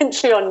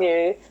documentary on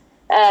you.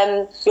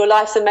 Your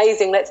life's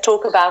amazing. Let's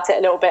talk about it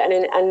a little bit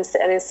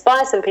and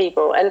inspire some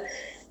people. And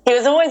he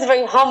was always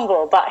very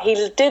humble, but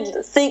he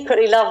did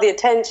secretly love the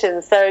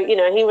attention. So, you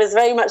know, he was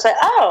very much like,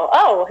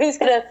 oh, who's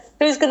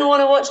gonna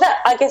want to watch that?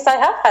 I guess I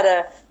have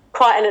had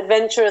quite an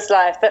adventurous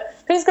life, but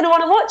who's going to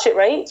want to watch it,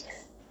 right?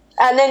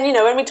 And then, you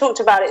know, when we talked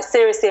about it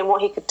seriously and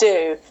what he could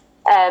do,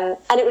 and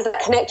it was a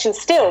connection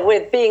still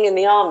with being in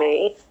the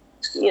army,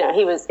 you know,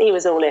 he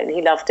was all in.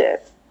 He loved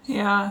it.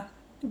 Yeah.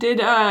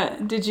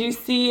 Did you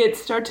see it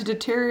start to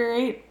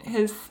deteriorate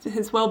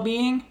his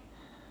well-being?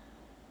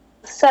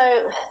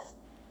 So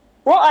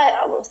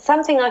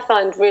something I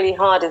find really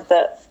hard is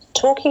that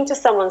talking to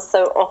someone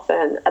so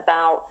often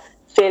about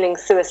feeling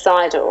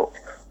suicidal,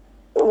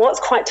 what's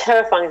quite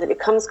terrifying is it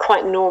becomes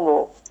quite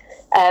normal.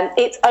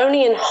 It's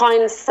only in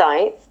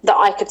hindsight that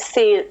I could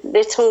see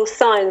little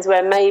signs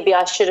where maybe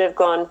I should have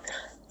gone,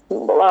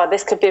 well,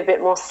 this could be a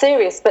bit more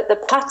serious. But the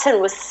pattern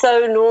was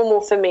so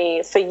normal for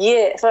me for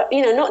years,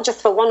 you know, not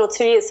just for 1 or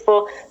 2 years,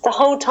 for the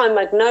whole time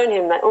I'd known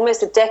him, like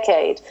almost a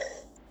decade,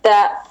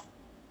 that,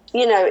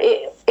 you know,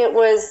 it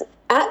was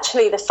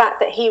actually the fact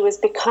that he was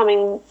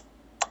becoming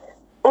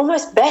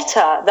almost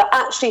better that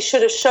actually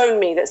should have shown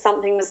me that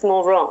something was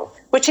more wrong,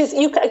 which is,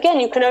 you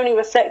can only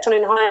reflect on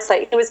in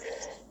hindsight.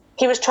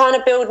 He was trying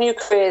to build new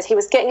careers. He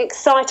was getting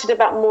excited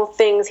about more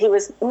things. He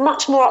was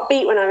much more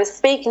upbeat when I was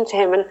speaking to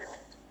him. And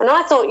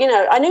I thought, you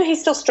know, I knew he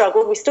still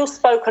struggled. We still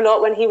spoke a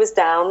lot when he was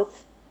down.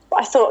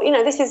 But I thought, you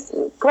know, this is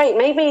great.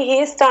 Maybe he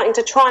is starting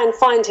to try and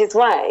find his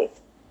way.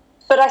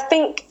 But I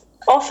think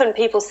often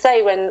people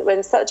say when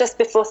just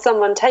before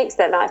someone takes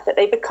their life that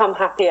they become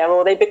happier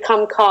or they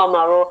become calmer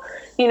or,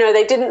 you know,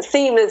 they didn't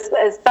seem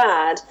as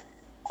bad.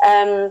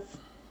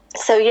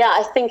 So, yeah,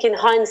 I think in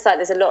hindsight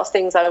there's a lot of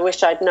things I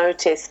wish I'd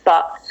noticed,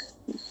 but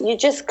you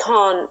just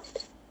can't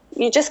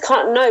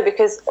know,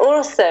 because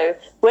also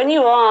when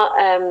you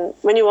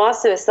are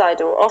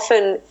suicidal,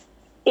 often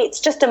it's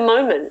just a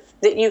moment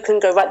that you can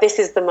go, right, this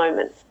is the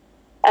moment,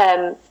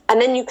 and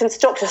then you can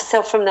stop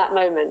yourself from that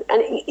moment.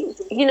 And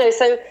you know,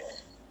 so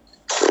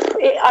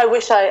I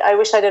wish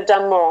I'd have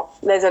done more.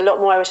 There's a lot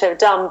more I wish I'd have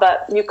done,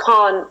 but you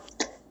can't.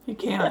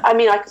 I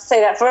mean, I could say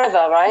that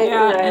forever, right?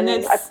 Yeah, you know, and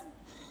it's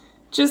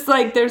just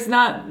like there's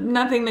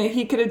nothing that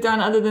he could have done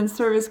other than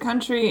serve his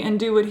country and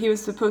do what he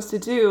was supposed to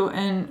do,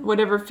 and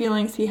whatever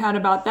feelings he had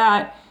about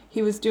that,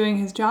 he was doing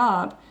his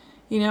job,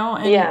 and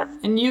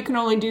and we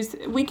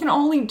can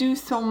only do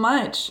so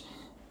much.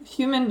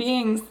 Human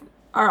beings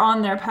are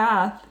on their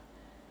path,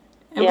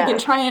 and we can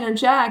try and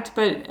interject,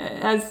 but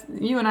as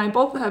you and I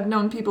both have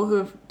known people who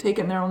have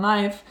taken their own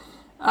life,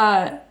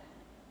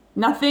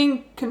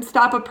 nothing can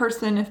stop a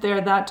person if they're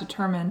that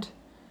determined.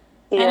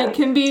 Yeah. And it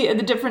can be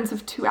the difference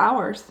of 2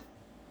 hours.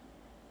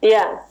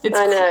 Yeah, I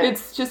know.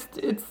 It's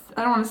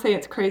I don't want to say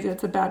it's crazy,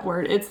 it's a bad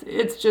word.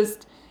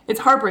 It's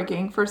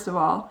heartbreaking, first of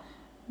all.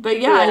 But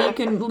you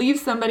can leave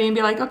somebody and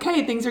be like,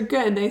 okay, things are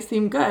good, they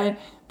seem good,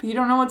 but you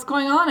don't know what's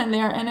going on in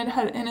there, and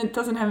it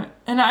doesn't have,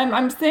 and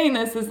I'm saying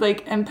this as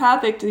like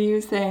empathic to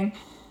you, saying,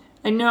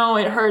 I know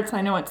it hurts,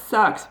 I know it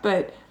sucks,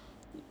 but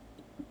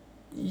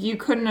you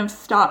couldn't have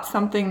stopped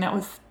something that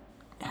was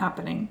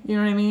happening. You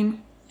know what I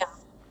mean? Yeah.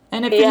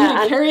 And if you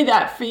need to carry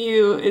that for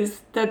you,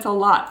 that's a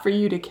lot for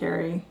you to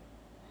carry.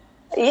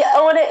 Yeah,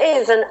 well, it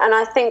is, and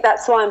I think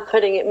that's why I'm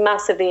putting it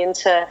massively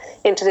into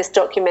this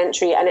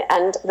documentary,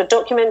 and the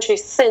documentary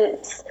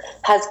since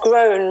has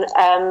grown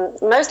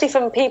mostly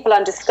from people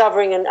I'm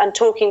discovering and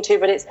talking to,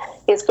 but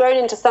it's grown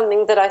into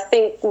something that I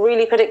think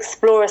really could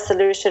explore a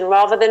solution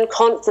rather than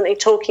constantly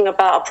talking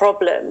about a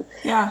problem.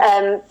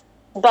 Yeah.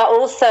 But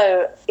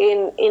also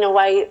in a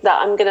way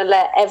that I'm going to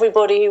let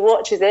everybody who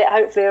watches it,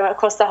 hopefully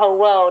across the whole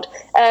world,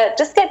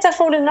 just get to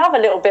fall in love a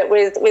little bit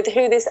with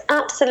who this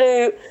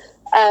absolute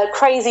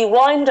crazy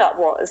wind-up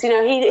was.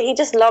 He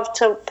just loved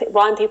to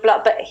wind people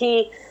up, but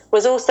he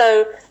was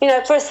also,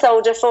 for a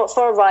soldier,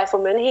 for a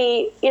rifleman,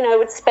 he,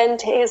 would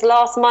spend his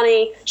last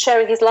money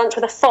sharing his lunch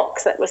with a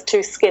fox that was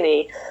too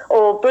skinny,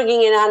 or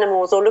bringing in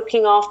animals, or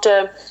looking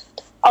after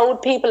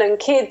old people and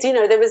kids.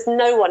 There was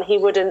no one he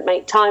wouldn't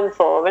make time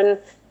for, and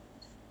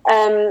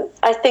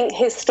I think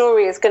his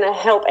story is going to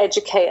help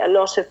educate a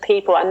lot of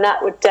people, and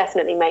that would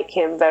definitely make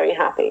him very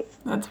happy.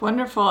 That's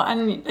wonderful.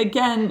 And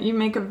again, you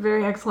make a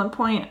very excellent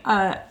point.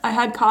 I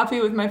had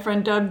coffee with my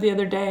friend Doug the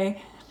other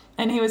day,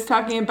 and he was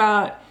talking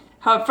about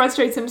how it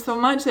frustrates him so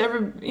much that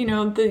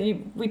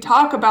we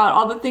talk about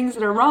all the things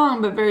that are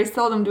wrong, but very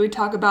seldom do we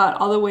talk about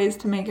all the ways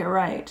to make it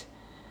right.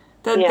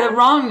 The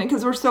wrong,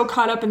 because we're so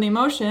caught up in the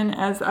emotion,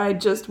 as I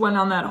just went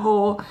on that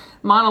whole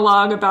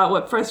monologue about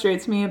what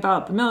frustrates me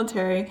about the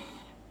military.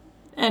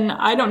 And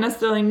I don't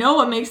necessarily know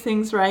what makes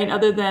things right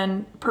other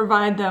than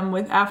provide them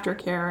with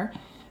aftercare.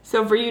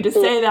 So for you to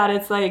say that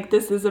it's like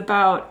this is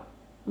about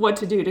what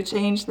to do to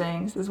change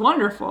things is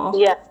wonderful.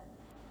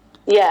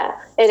 Yeah,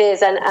 it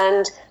is.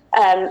 And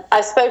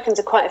I've spoken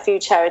to quite a few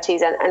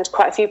charities and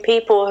quite a few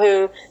people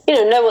who,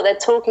 know what they're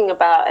talking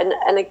about.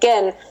 And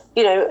again,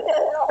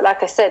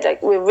 like I said,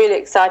 we're really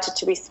excited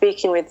to be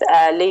speaking with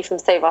Lee from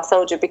Save Our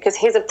Soldier, because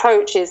his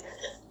approach is,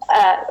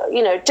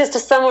 just to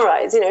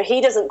summarize,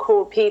 he doesn't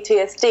call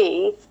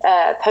PTSD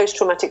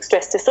post-traumatic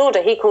stress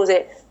disorder. He calls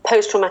it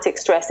post-traumatic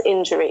stress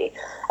injury.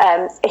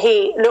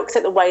 He looks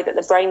at the way that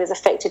the brain is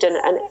affected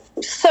and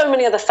so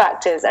many other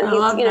factors. And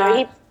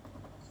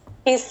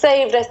he's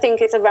saved, I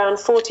think it's around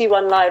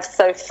 41 lives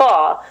so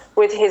far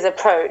with his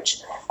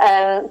approach.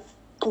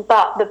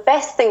 But the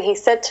best thing he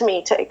said to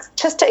me,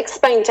 just to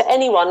explain to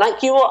anyone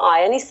like you or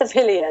I, any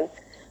civilian,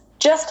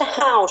 just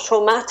how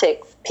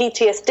traumatic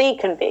PTSD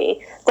can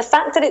be, the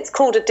fact that it's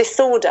called a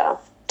disorder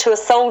to a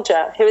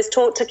soldier who is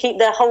taught to keep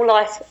their whole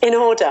life in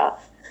order,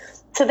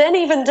 to then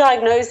even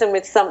diagnose them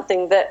with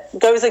something that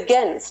goes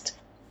against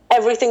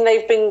everything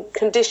they've been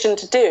conditioned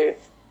to do,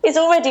 is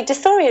already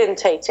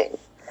disorientating.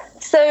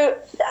 So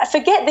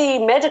forget the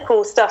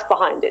medical stuff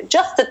behind it,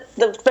 just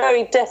the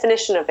very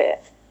definition of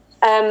it.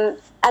 And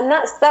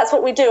that's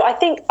what we do. I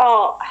think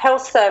our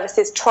health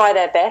services try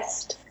their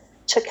best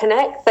to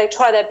connect. They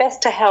try their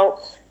best to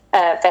help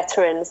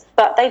veterans,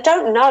 but they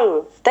don't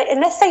know.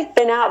 Unless they've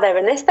been out there,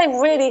 unless they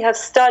really have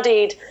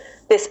studied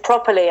this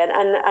properly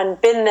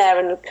and been there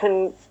and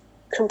can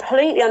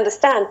completely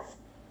understand,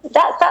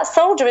 that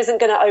soldier isn't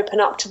going to open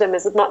up to them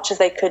as much as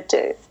they could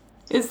do.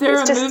 Is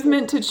there a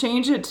movement to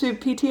change it to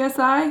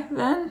PTSI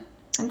then?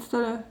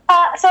 Instead of...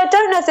 So I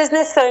don't know if there's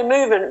necessarily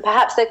movement.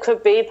 Perhaps there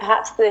could be.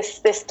 Perhaps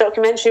this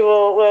documentary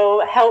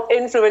will help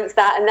influence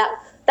that, and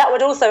that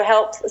would also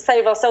help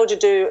Save Our Soldier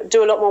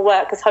do a lot more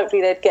work, because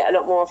hopefully they'd get a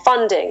lot more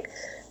funding.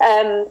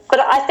 But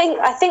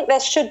I think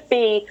there should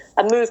be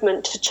a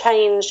movement to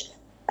change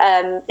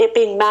it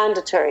being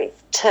mandatory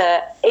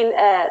to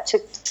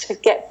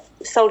get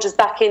soldiers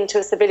back into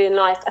a civilian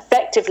life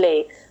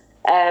effectively,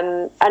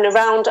 and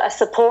around a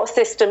support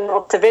system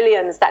of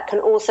civilians that can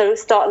also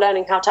start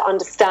learning how to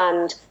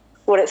understand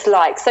what it's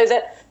like, so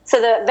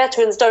that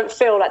veterans don't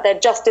feel like they're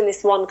just in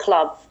this one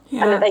club.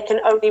 Yeah. And that they can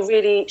only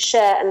really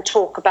share and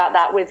talk about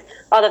that with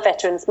other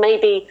veterans.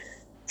 Maybe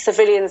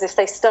civilians, if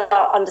they start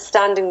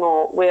understanding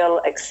more,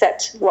 will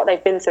accept what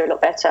they've been through a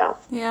lot better.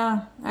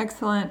 Yeah,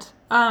 excellent.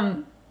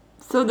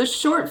 So the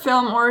short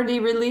film already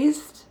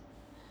released?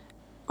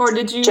 Or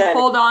did you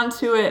hold on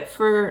to it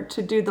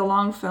to do the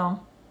long film?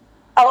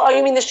 Oh,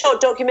 you mean the short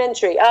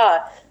documentary? So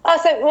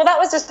that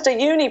was just a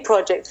uni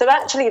project. So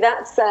actually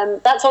that's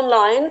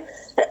online,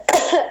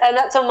 and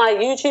that's on my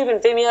YouTube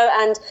and Vimeo,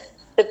 and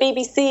The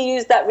BBC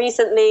used that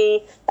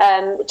recently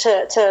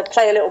to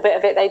play a little bit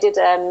of it. They did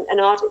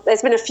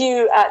there's been a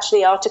few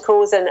actually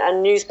articles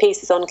and news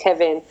pieces on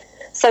Kevin.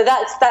 So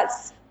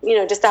that's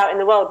just out in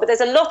the world. But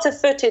there's a lot of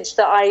footage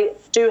that I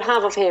do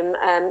have of him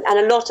and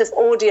a lot of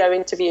audio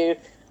interview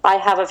I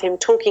have of him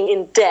talking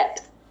in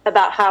depth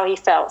about how he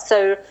felt.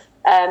 So,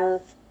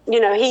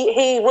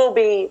 he will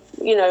be,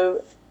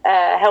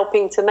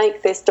 helping to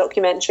make this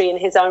documentary in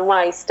his own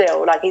way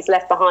still. Like, he's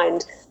left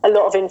behind a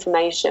lot of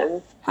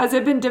information. Has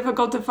it been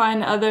difficult to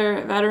find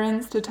other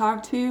veterans to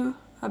talk to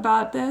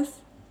about this?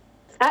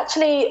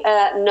 Actually,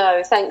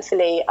 no,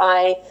 thankfully.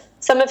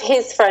 Some of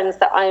his friends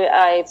that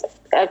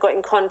I've got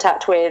in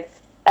contact with,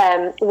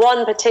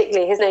 one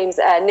particularly, his name's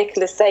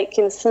Nicholas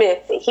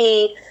Aitken-Smith.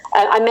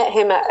 I met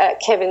him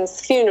at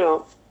Kevin's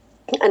funeral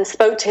and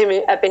spoke to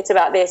him a bit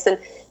about this, and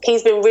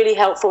he's been really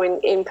helpful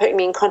in putting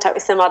me in contact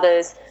with some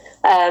others.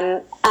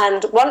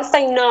 And once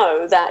they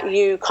know that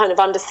you kind of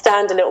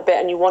understand a little bit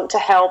and you want to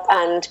help,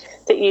 and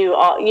that you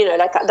are,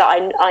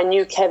 that I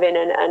knew Kevin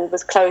and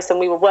was close and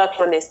we were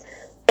working on this,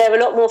 they're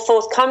a lot more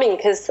forthcoming,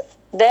 because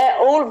they're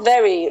all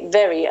very,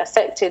 very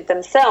affected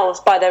themselves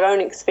by their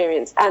own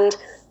experience. And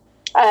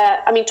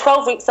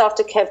 12 weeks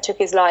after Kev took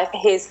his life,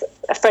 his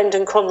friend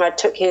and comrade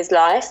took his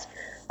life.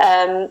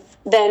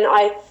 Then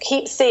I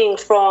keep seeing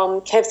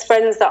from Kev's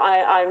friends that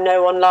I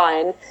know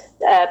online,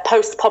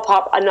 posts pop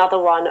up, another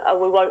one,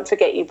 we won't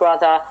forget you,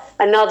 brother,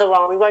 another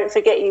one, we won't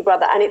forget you,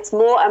 brother, and it's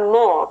more and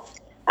more.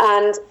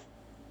 And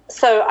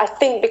so I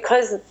think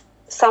because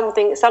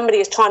somebody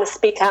is trying to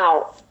speak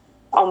out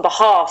on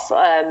behalf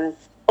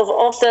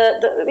of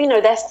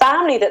their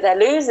family that they're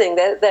losing,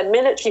 their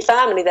military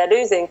family they're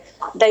losing,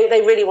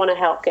 they really want to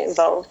help get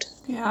involved.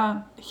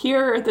 Yeah.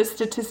 Here the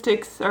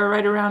statistics are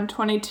right around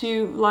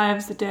 22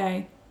 lives a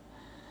day.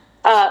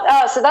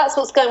 So that's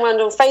what's going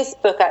around on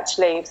Facebook,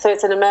 actually. So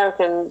it's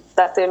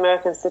that's the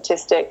American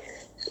statistic.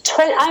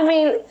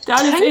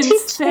 That is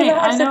insane.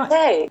 Lives a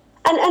day.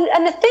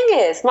 And the thing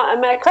is,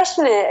 my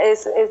question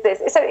is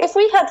this. So if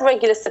we had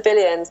regular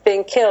civilians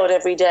being killed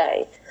every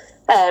day,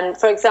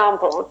 for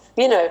example,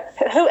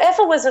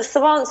 whoever was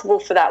responsible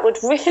for that would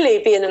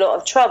really be in a lot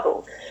of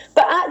trouble.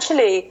 But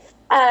actually,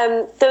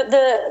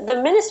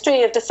 the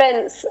Ministry of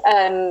Defense,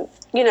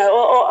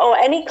 or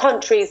any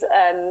country's,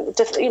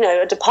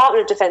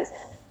 Department of Defense,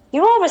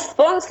 you are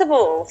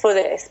responsible for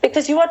this,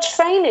 because you are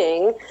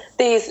training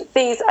these,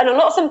 and a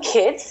lot of them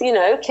kids.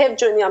 Kev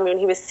joined the army when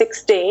he was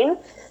 16,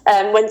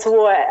 went to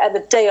war at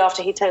the day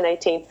after he turned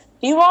 18.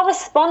 You are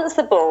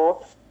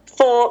responsible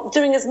for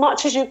doing as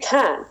much as you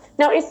can.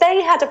 Now, if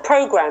they had a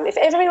program, if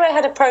everywhere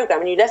had a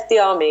program and you left the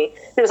army,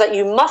 it was like,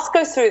 you must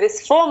go through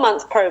this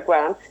 4-month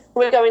program,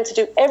 we're going to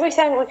do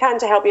everything we can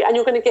to help you, and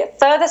you're going to get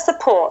further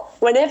support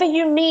whenever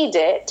you need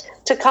it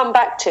to come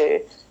back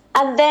to,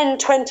 and then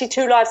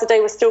 22 lives a day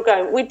were still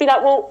going, we'd be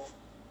like, well,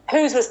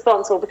 who's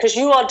responsible? Because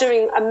you are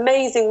doing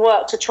amazing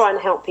work to try and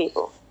help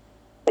people.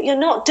 But you're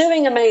not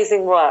doing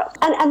amazing work.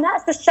 And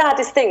that's the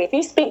saddest thing. If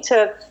you speak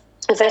to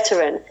a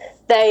veteran,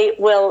 they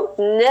will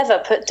never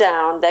put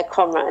down their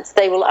comrades.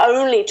 They will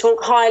only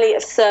talk highly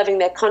of serving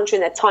their country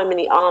and their time in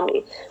the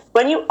army.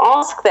 When you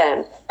ask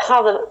them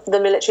how the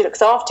military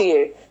looks after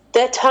you,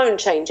 their tone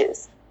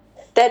changes.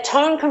 Their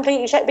tone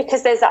completely changes,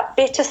 because there's that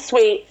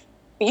bittersweet,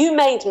 you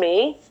made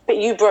me, but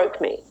you broke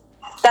me.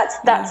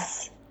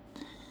 That's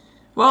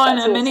well,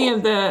 and many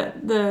of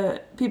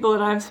the people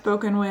that I've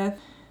spoken with,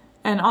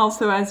 and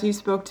also as you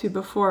spoke to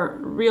before,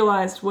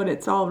 realized what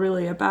it's all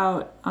really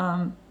about.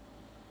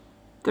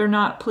 They're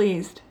not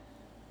pleased.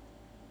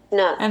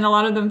 No. And a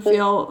lot of them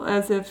feel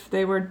as if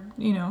they were,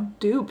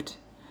 duped.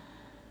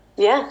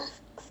 Yeah.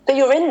 But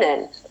you're in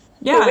then.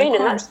 Yeah, you're in,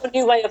 and that's your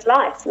new way of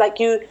life. Like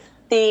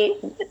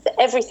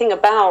everything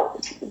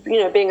about,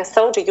 being a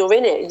soldier, you're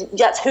in it.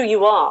 That's who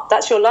you are.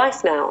 That's your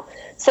life now.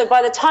 So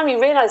by the time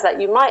you realize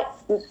that, you might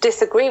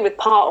disagree with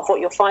part of what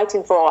you're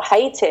fighting for or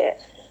hate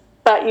it,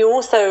 but you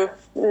also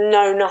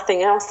know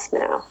nothing else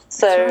now.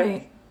 So, that's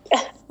right.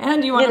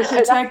 And you want to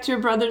protect your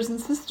brothers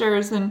and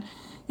sisters, and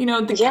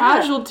the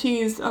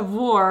casualties of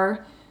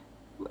war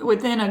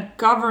within a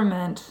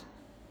government,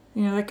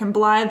 that can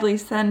blithely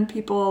send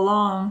people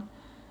along.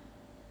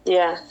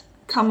 Yeah.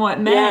 Come what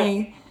may.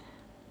 Yeah.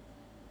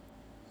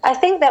 I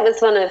think that was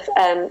one of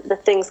the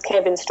things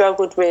Kevin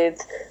struggled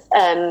with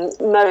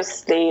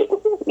mostly,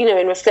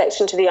 in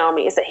reflection to the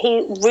army, is that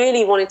he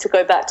really wanted to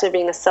go back to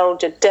being a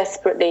soldier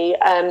desperately.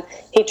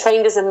 He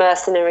trained as a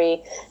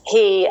mercenary.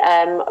 He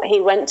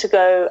went to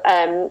go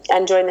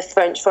and join the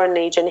French Foreign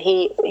Legion.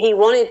 He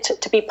wanted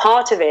to be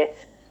part of it,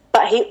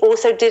 but he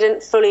also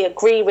didn't fully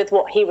agree with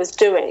what he was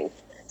doing.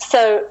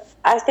 So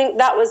I think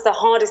that was the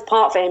hardest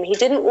part for him. He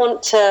didn't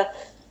want to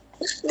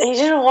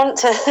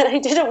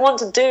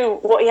do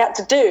what he had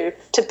to do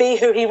to be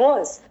who he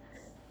was.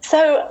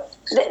 So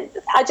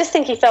I just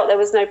think he felt there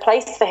was no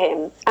place for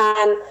him.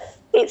 And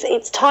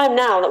it's time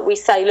now that we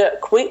say,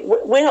 look,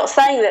 we're not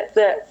saying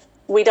that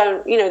we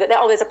don't,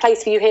 there's a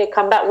place for you here,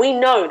 come back. We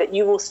know that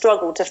you will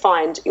struggle to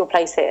find your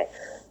place here,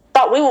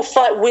 but we will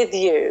fight with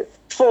you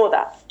for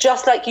that,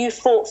 just like you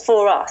fought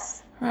for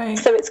us. Right.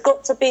 So it's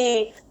got to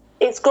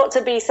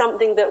be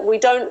something that we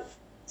don't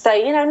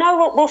say,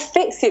 no, we'll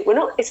fix it.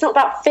 It's not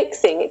about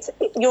fixing.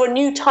 You're a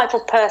new type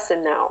of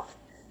person now.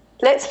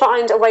 Let's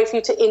find a way for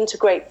you to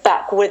integrate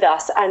back with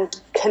us and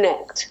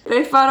connect.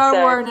 They fought our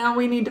war, now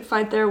we need to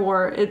fight their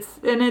war. I'm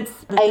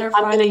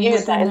going to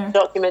use that in the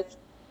document.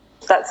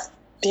 That's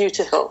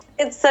beautiful.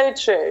 It's so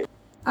true.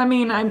 I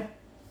mean, I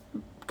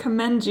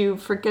commend you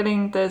for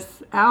getting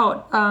this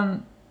out.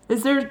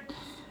 Is there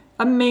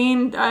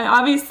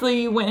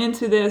obviously you went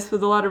into this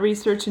with a lot of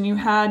research and you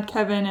had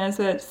Kevin as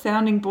a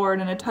sounding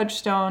board and a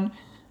touchstone.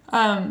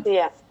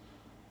 Yeah.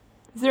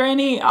 Is there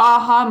any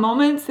aha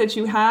moments that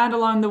you had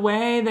along the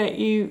way that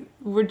you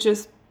were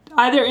just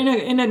either in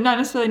a not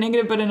necessarily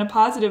negative, but in a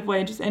positive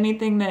way, just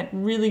anything that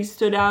really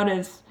stood out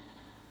as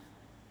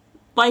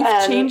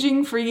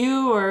life-changing for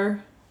you?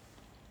 Or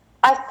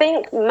I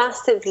think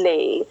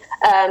massively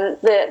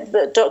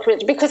the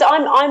documentary, because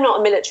I'm not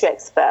a military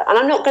expert and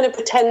I'm not going to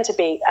pretend to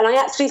be, and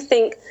I actually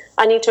think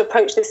I need to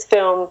approach this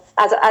film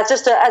as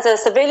a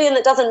civilian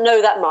that doesn't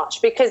know that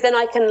much, because then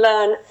I can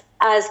learn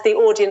as the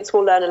audience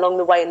will learn along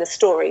the way in the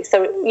story.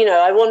 So,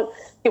 I want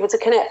people to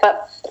connect.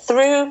 But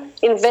through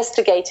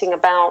investigating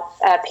about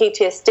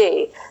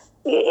PTSD,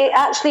 it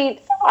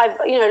actually,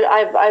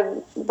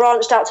 I've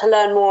branched out to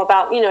learn more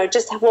about,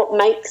 just what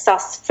makes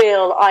us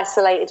feel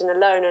isolated and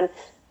alone.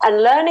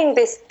 And learning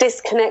this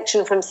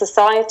disconnection from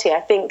society,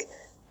 I think,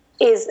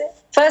 is,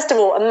 first of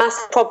all, a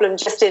massive problem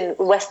just in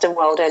the Western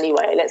world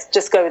anyway. Let's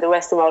just go with the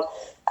Western world.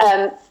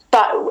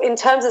 But in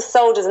terms of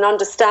soldiers and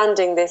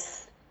understanding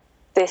this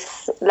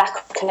lack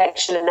of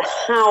connection and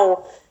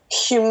how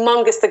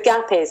humongous the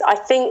gap is, I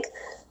think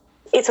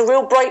it's a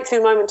real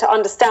breakthrough moment to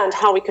understand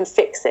how we can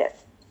fix it,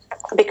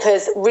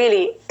 because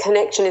really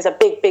connection is a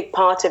big, big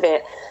part of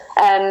it.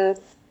 And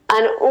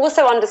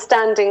also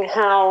understanding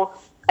how,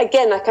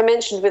 again, like I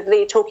mentioned with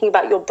Lee, talking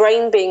about your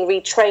brain being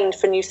retrained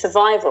for new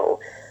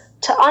survival,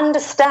 to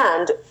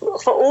understand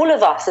for all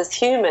of us as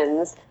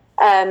humans,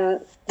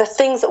 the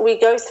things that we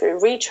go through,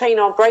 retrain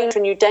our brain for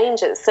new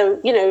dangers.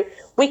 So,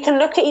 we can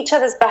look at each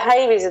other's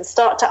behaviors and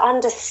start to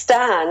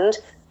understand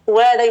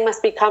where they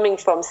must be coming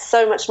from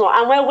so much more,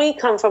 and where we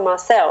come from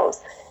ourselves,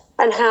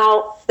 and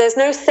how there's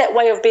no set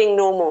way of being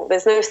normal.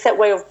 There's no set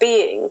way of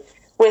being.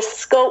 We're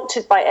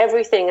sculpted by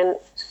everything,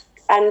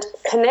 and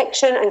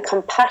connection and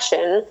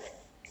compassion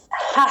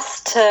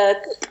has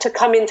to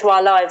come into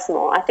our lives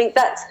more. I think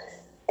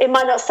it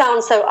might not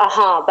sound so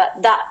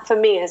but that for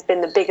me has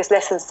been the biggest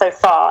lesson so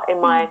far in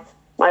my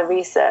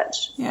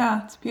research.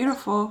 Yeah, it's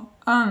beautiful.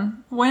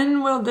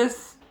 When will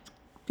this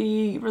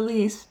be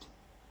released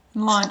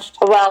and launched?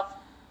 Well,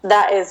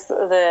 that is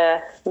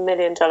the $1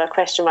 million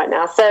question right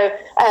now. So,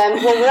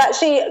 we're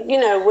actually,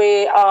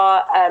 we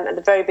are at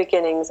the very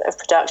beginnings of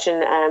production.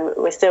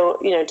 We're still,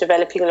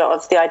 developing a lot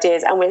of the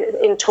ideas, and we're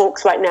in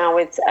talks right now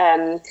with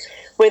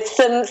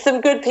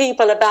some good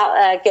people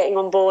about getting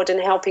on board and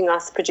helping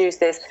us produce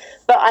this.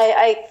 But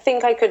I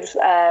think I could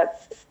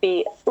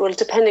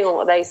depending on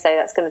what they say,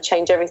 that's going to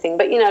change everything.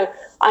 But,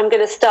 I'm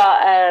going to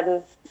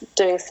start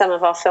doing some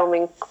of our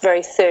filming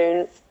very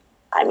soon.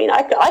 I mean,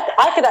 I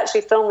could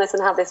actually film this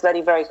and have this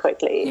ready very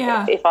quickly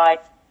if I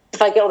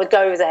get all the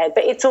goes ahead.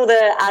 But it's all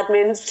the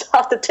admin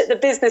stuff, the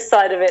business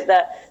side of it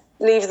that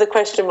leaves the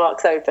question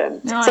marks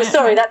open. That's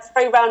a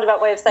very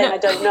roundabout way of saying I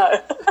don't know.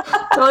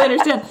 Totally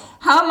understand.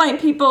 How might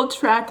people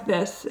track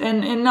this?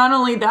 And not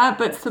only that,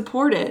 but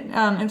support it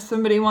if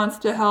somebody wants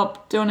to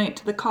help donate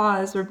to the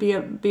cause or be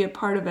a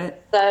part of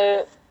it.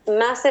 So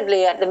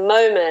massively at the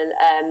moment,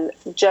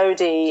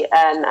 Jody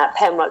at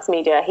Penworks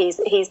Media, he's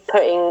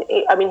put a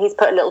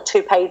little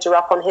 2-pager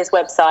up on his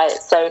website,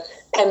 so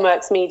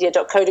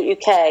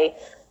penworksmedia.co.uk.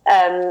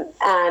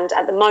 And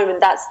at the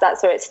moment,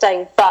 that's where it's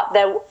staying. But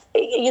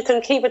you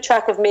can keep a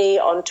track of me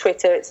on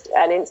Twitter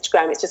and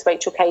Instagram. It's just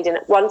Rachel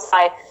Caden. Once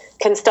I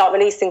can start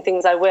releasing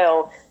things, I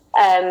will.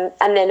 And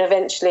then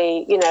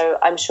eventually,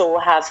 I'm sure we'll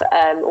have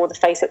all the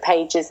Facebook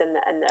pages and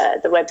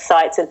the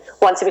websites. And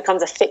once it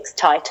becomes a fixed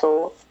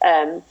title,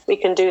 we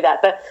can do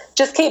that. But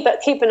just keep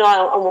an eye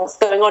on what's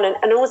going on.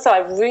 And also, I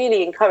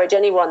really encourage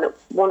anyone that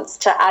wants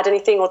to add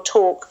anything or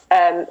talk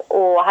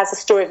or has a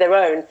story of their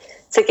own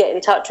to get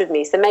in touch with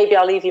me. So maybe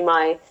I'll leave you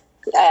my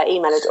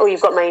email address, or you've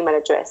got my email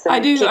address. I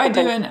do,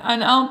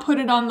 and I'll put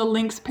it on the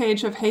links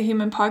page of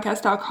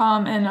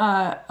heyhumanpodcast.com, and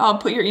I'll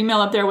put your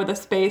email up there with a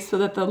space so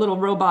that the little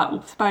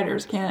robot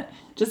spiders can't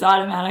just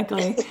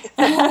automatically.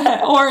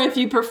 Or if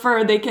you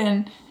prefer, they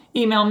can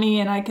email me,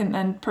 and I can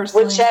then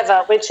personally.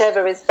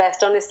 Whichever is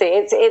best. Honestly,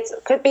 it's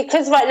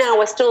because right now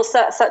we're still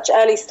such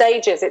early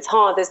stages. It's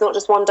hard. There's not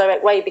just one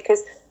direct way,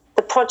 because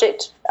the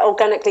project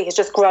organically has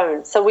just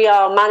grown. So we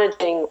are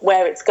managing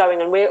where it's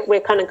going, and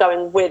we're kind of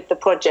going with the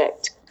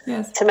project.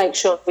 Yes. To make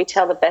sure we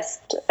tell the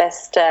best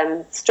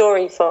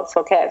story for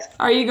Kev.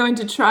 Are you going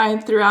to try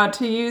throughout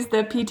to use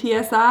the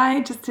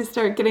PTSI just to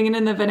start getting it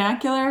in the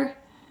vernacular?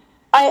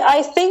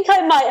 I think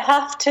I might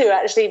have to,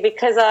 actually,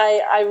 because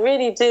I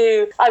really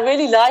do. I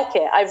really like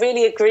it. I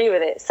really agree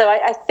with it. So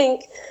I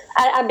think,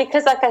 and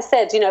because, like I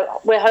said,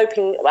 we're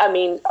hoping. I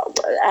mean,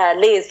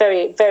 Lee is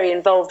very, very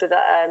involved with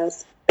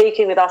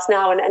speaking with us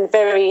now and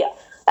very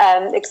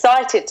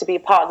excited to be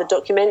part of the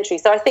documentary.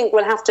 So I think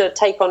we'll have to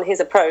take on his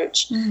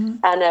approach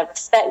and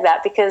respect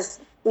that, because,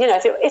 you know,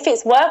 if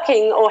it's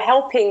working or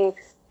helping,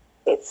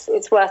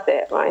 it's worth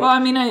it, right? Well, I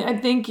mean, I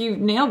think you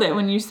nailed it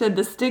when you said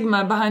the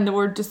stigma behind the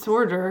word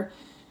disorder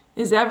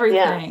is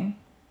everything.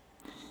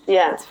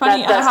 Yeah. It's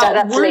funny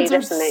how words are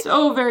definitely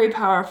so very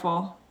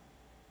powerful.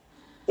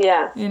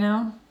 Yeah. You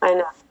know? I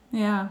know.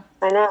 Yeah.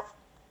 I know.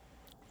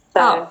 So.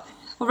 Oh.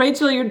 Well,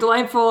 Rachel, you're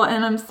delightful,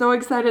 and I'm so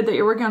excited that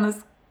you're working on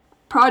this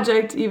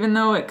project, even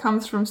though it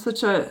comes from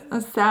such a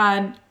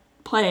sad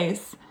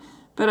place.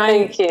 But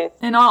Thank you.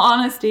 In all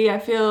honesty, I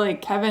feel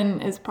like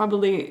Kevin is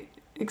probably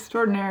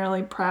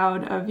extraordinarily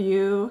proud of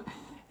you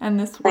and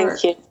this work.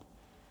 Thank you.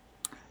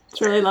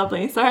 It's really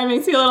lovely. Sorry, it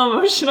makes me a little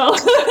emotional.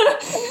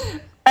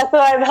 That's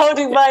why I'm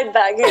holding mine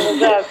back here as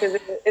well,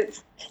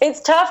 because it's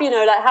tough, you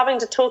know, like having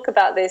to talk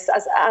about this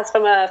as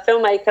from a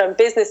filmmaker and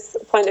business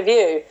point of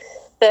view,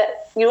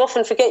 that you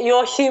often forget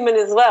you're human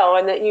as well,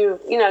 and that you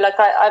know, like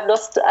I've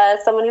lost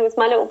someone who was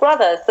my little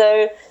brother.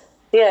 So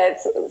yeah,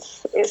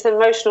 it's an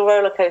emotional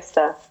roller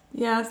coaster.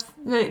 Yes,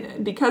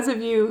 because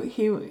of you,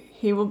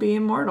 he will be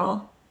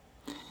immortal.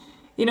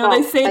 You know,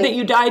 they say that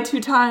you die 2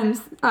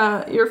 times.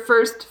 Your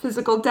first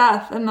physical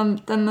death, and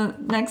then the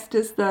next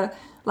is the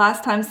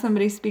last time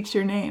somebody speaks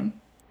your name.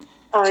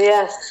 Oh,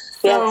 yes.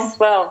 So, yes.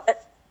 Well,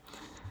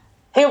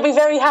 he'll be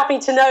very happy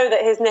to know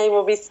that his name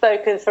will be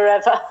spoken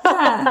forever.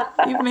 Yeah,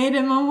 you've made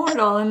him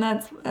immortal, and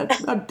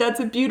that's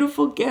a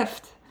beautiful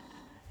gift.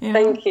 You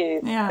know? Thank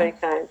you. Yeah. Very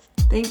kind.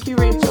 Thank you,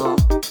 Rachel.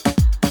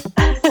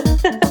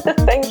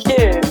 Thank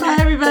you. Bye,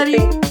 everybody.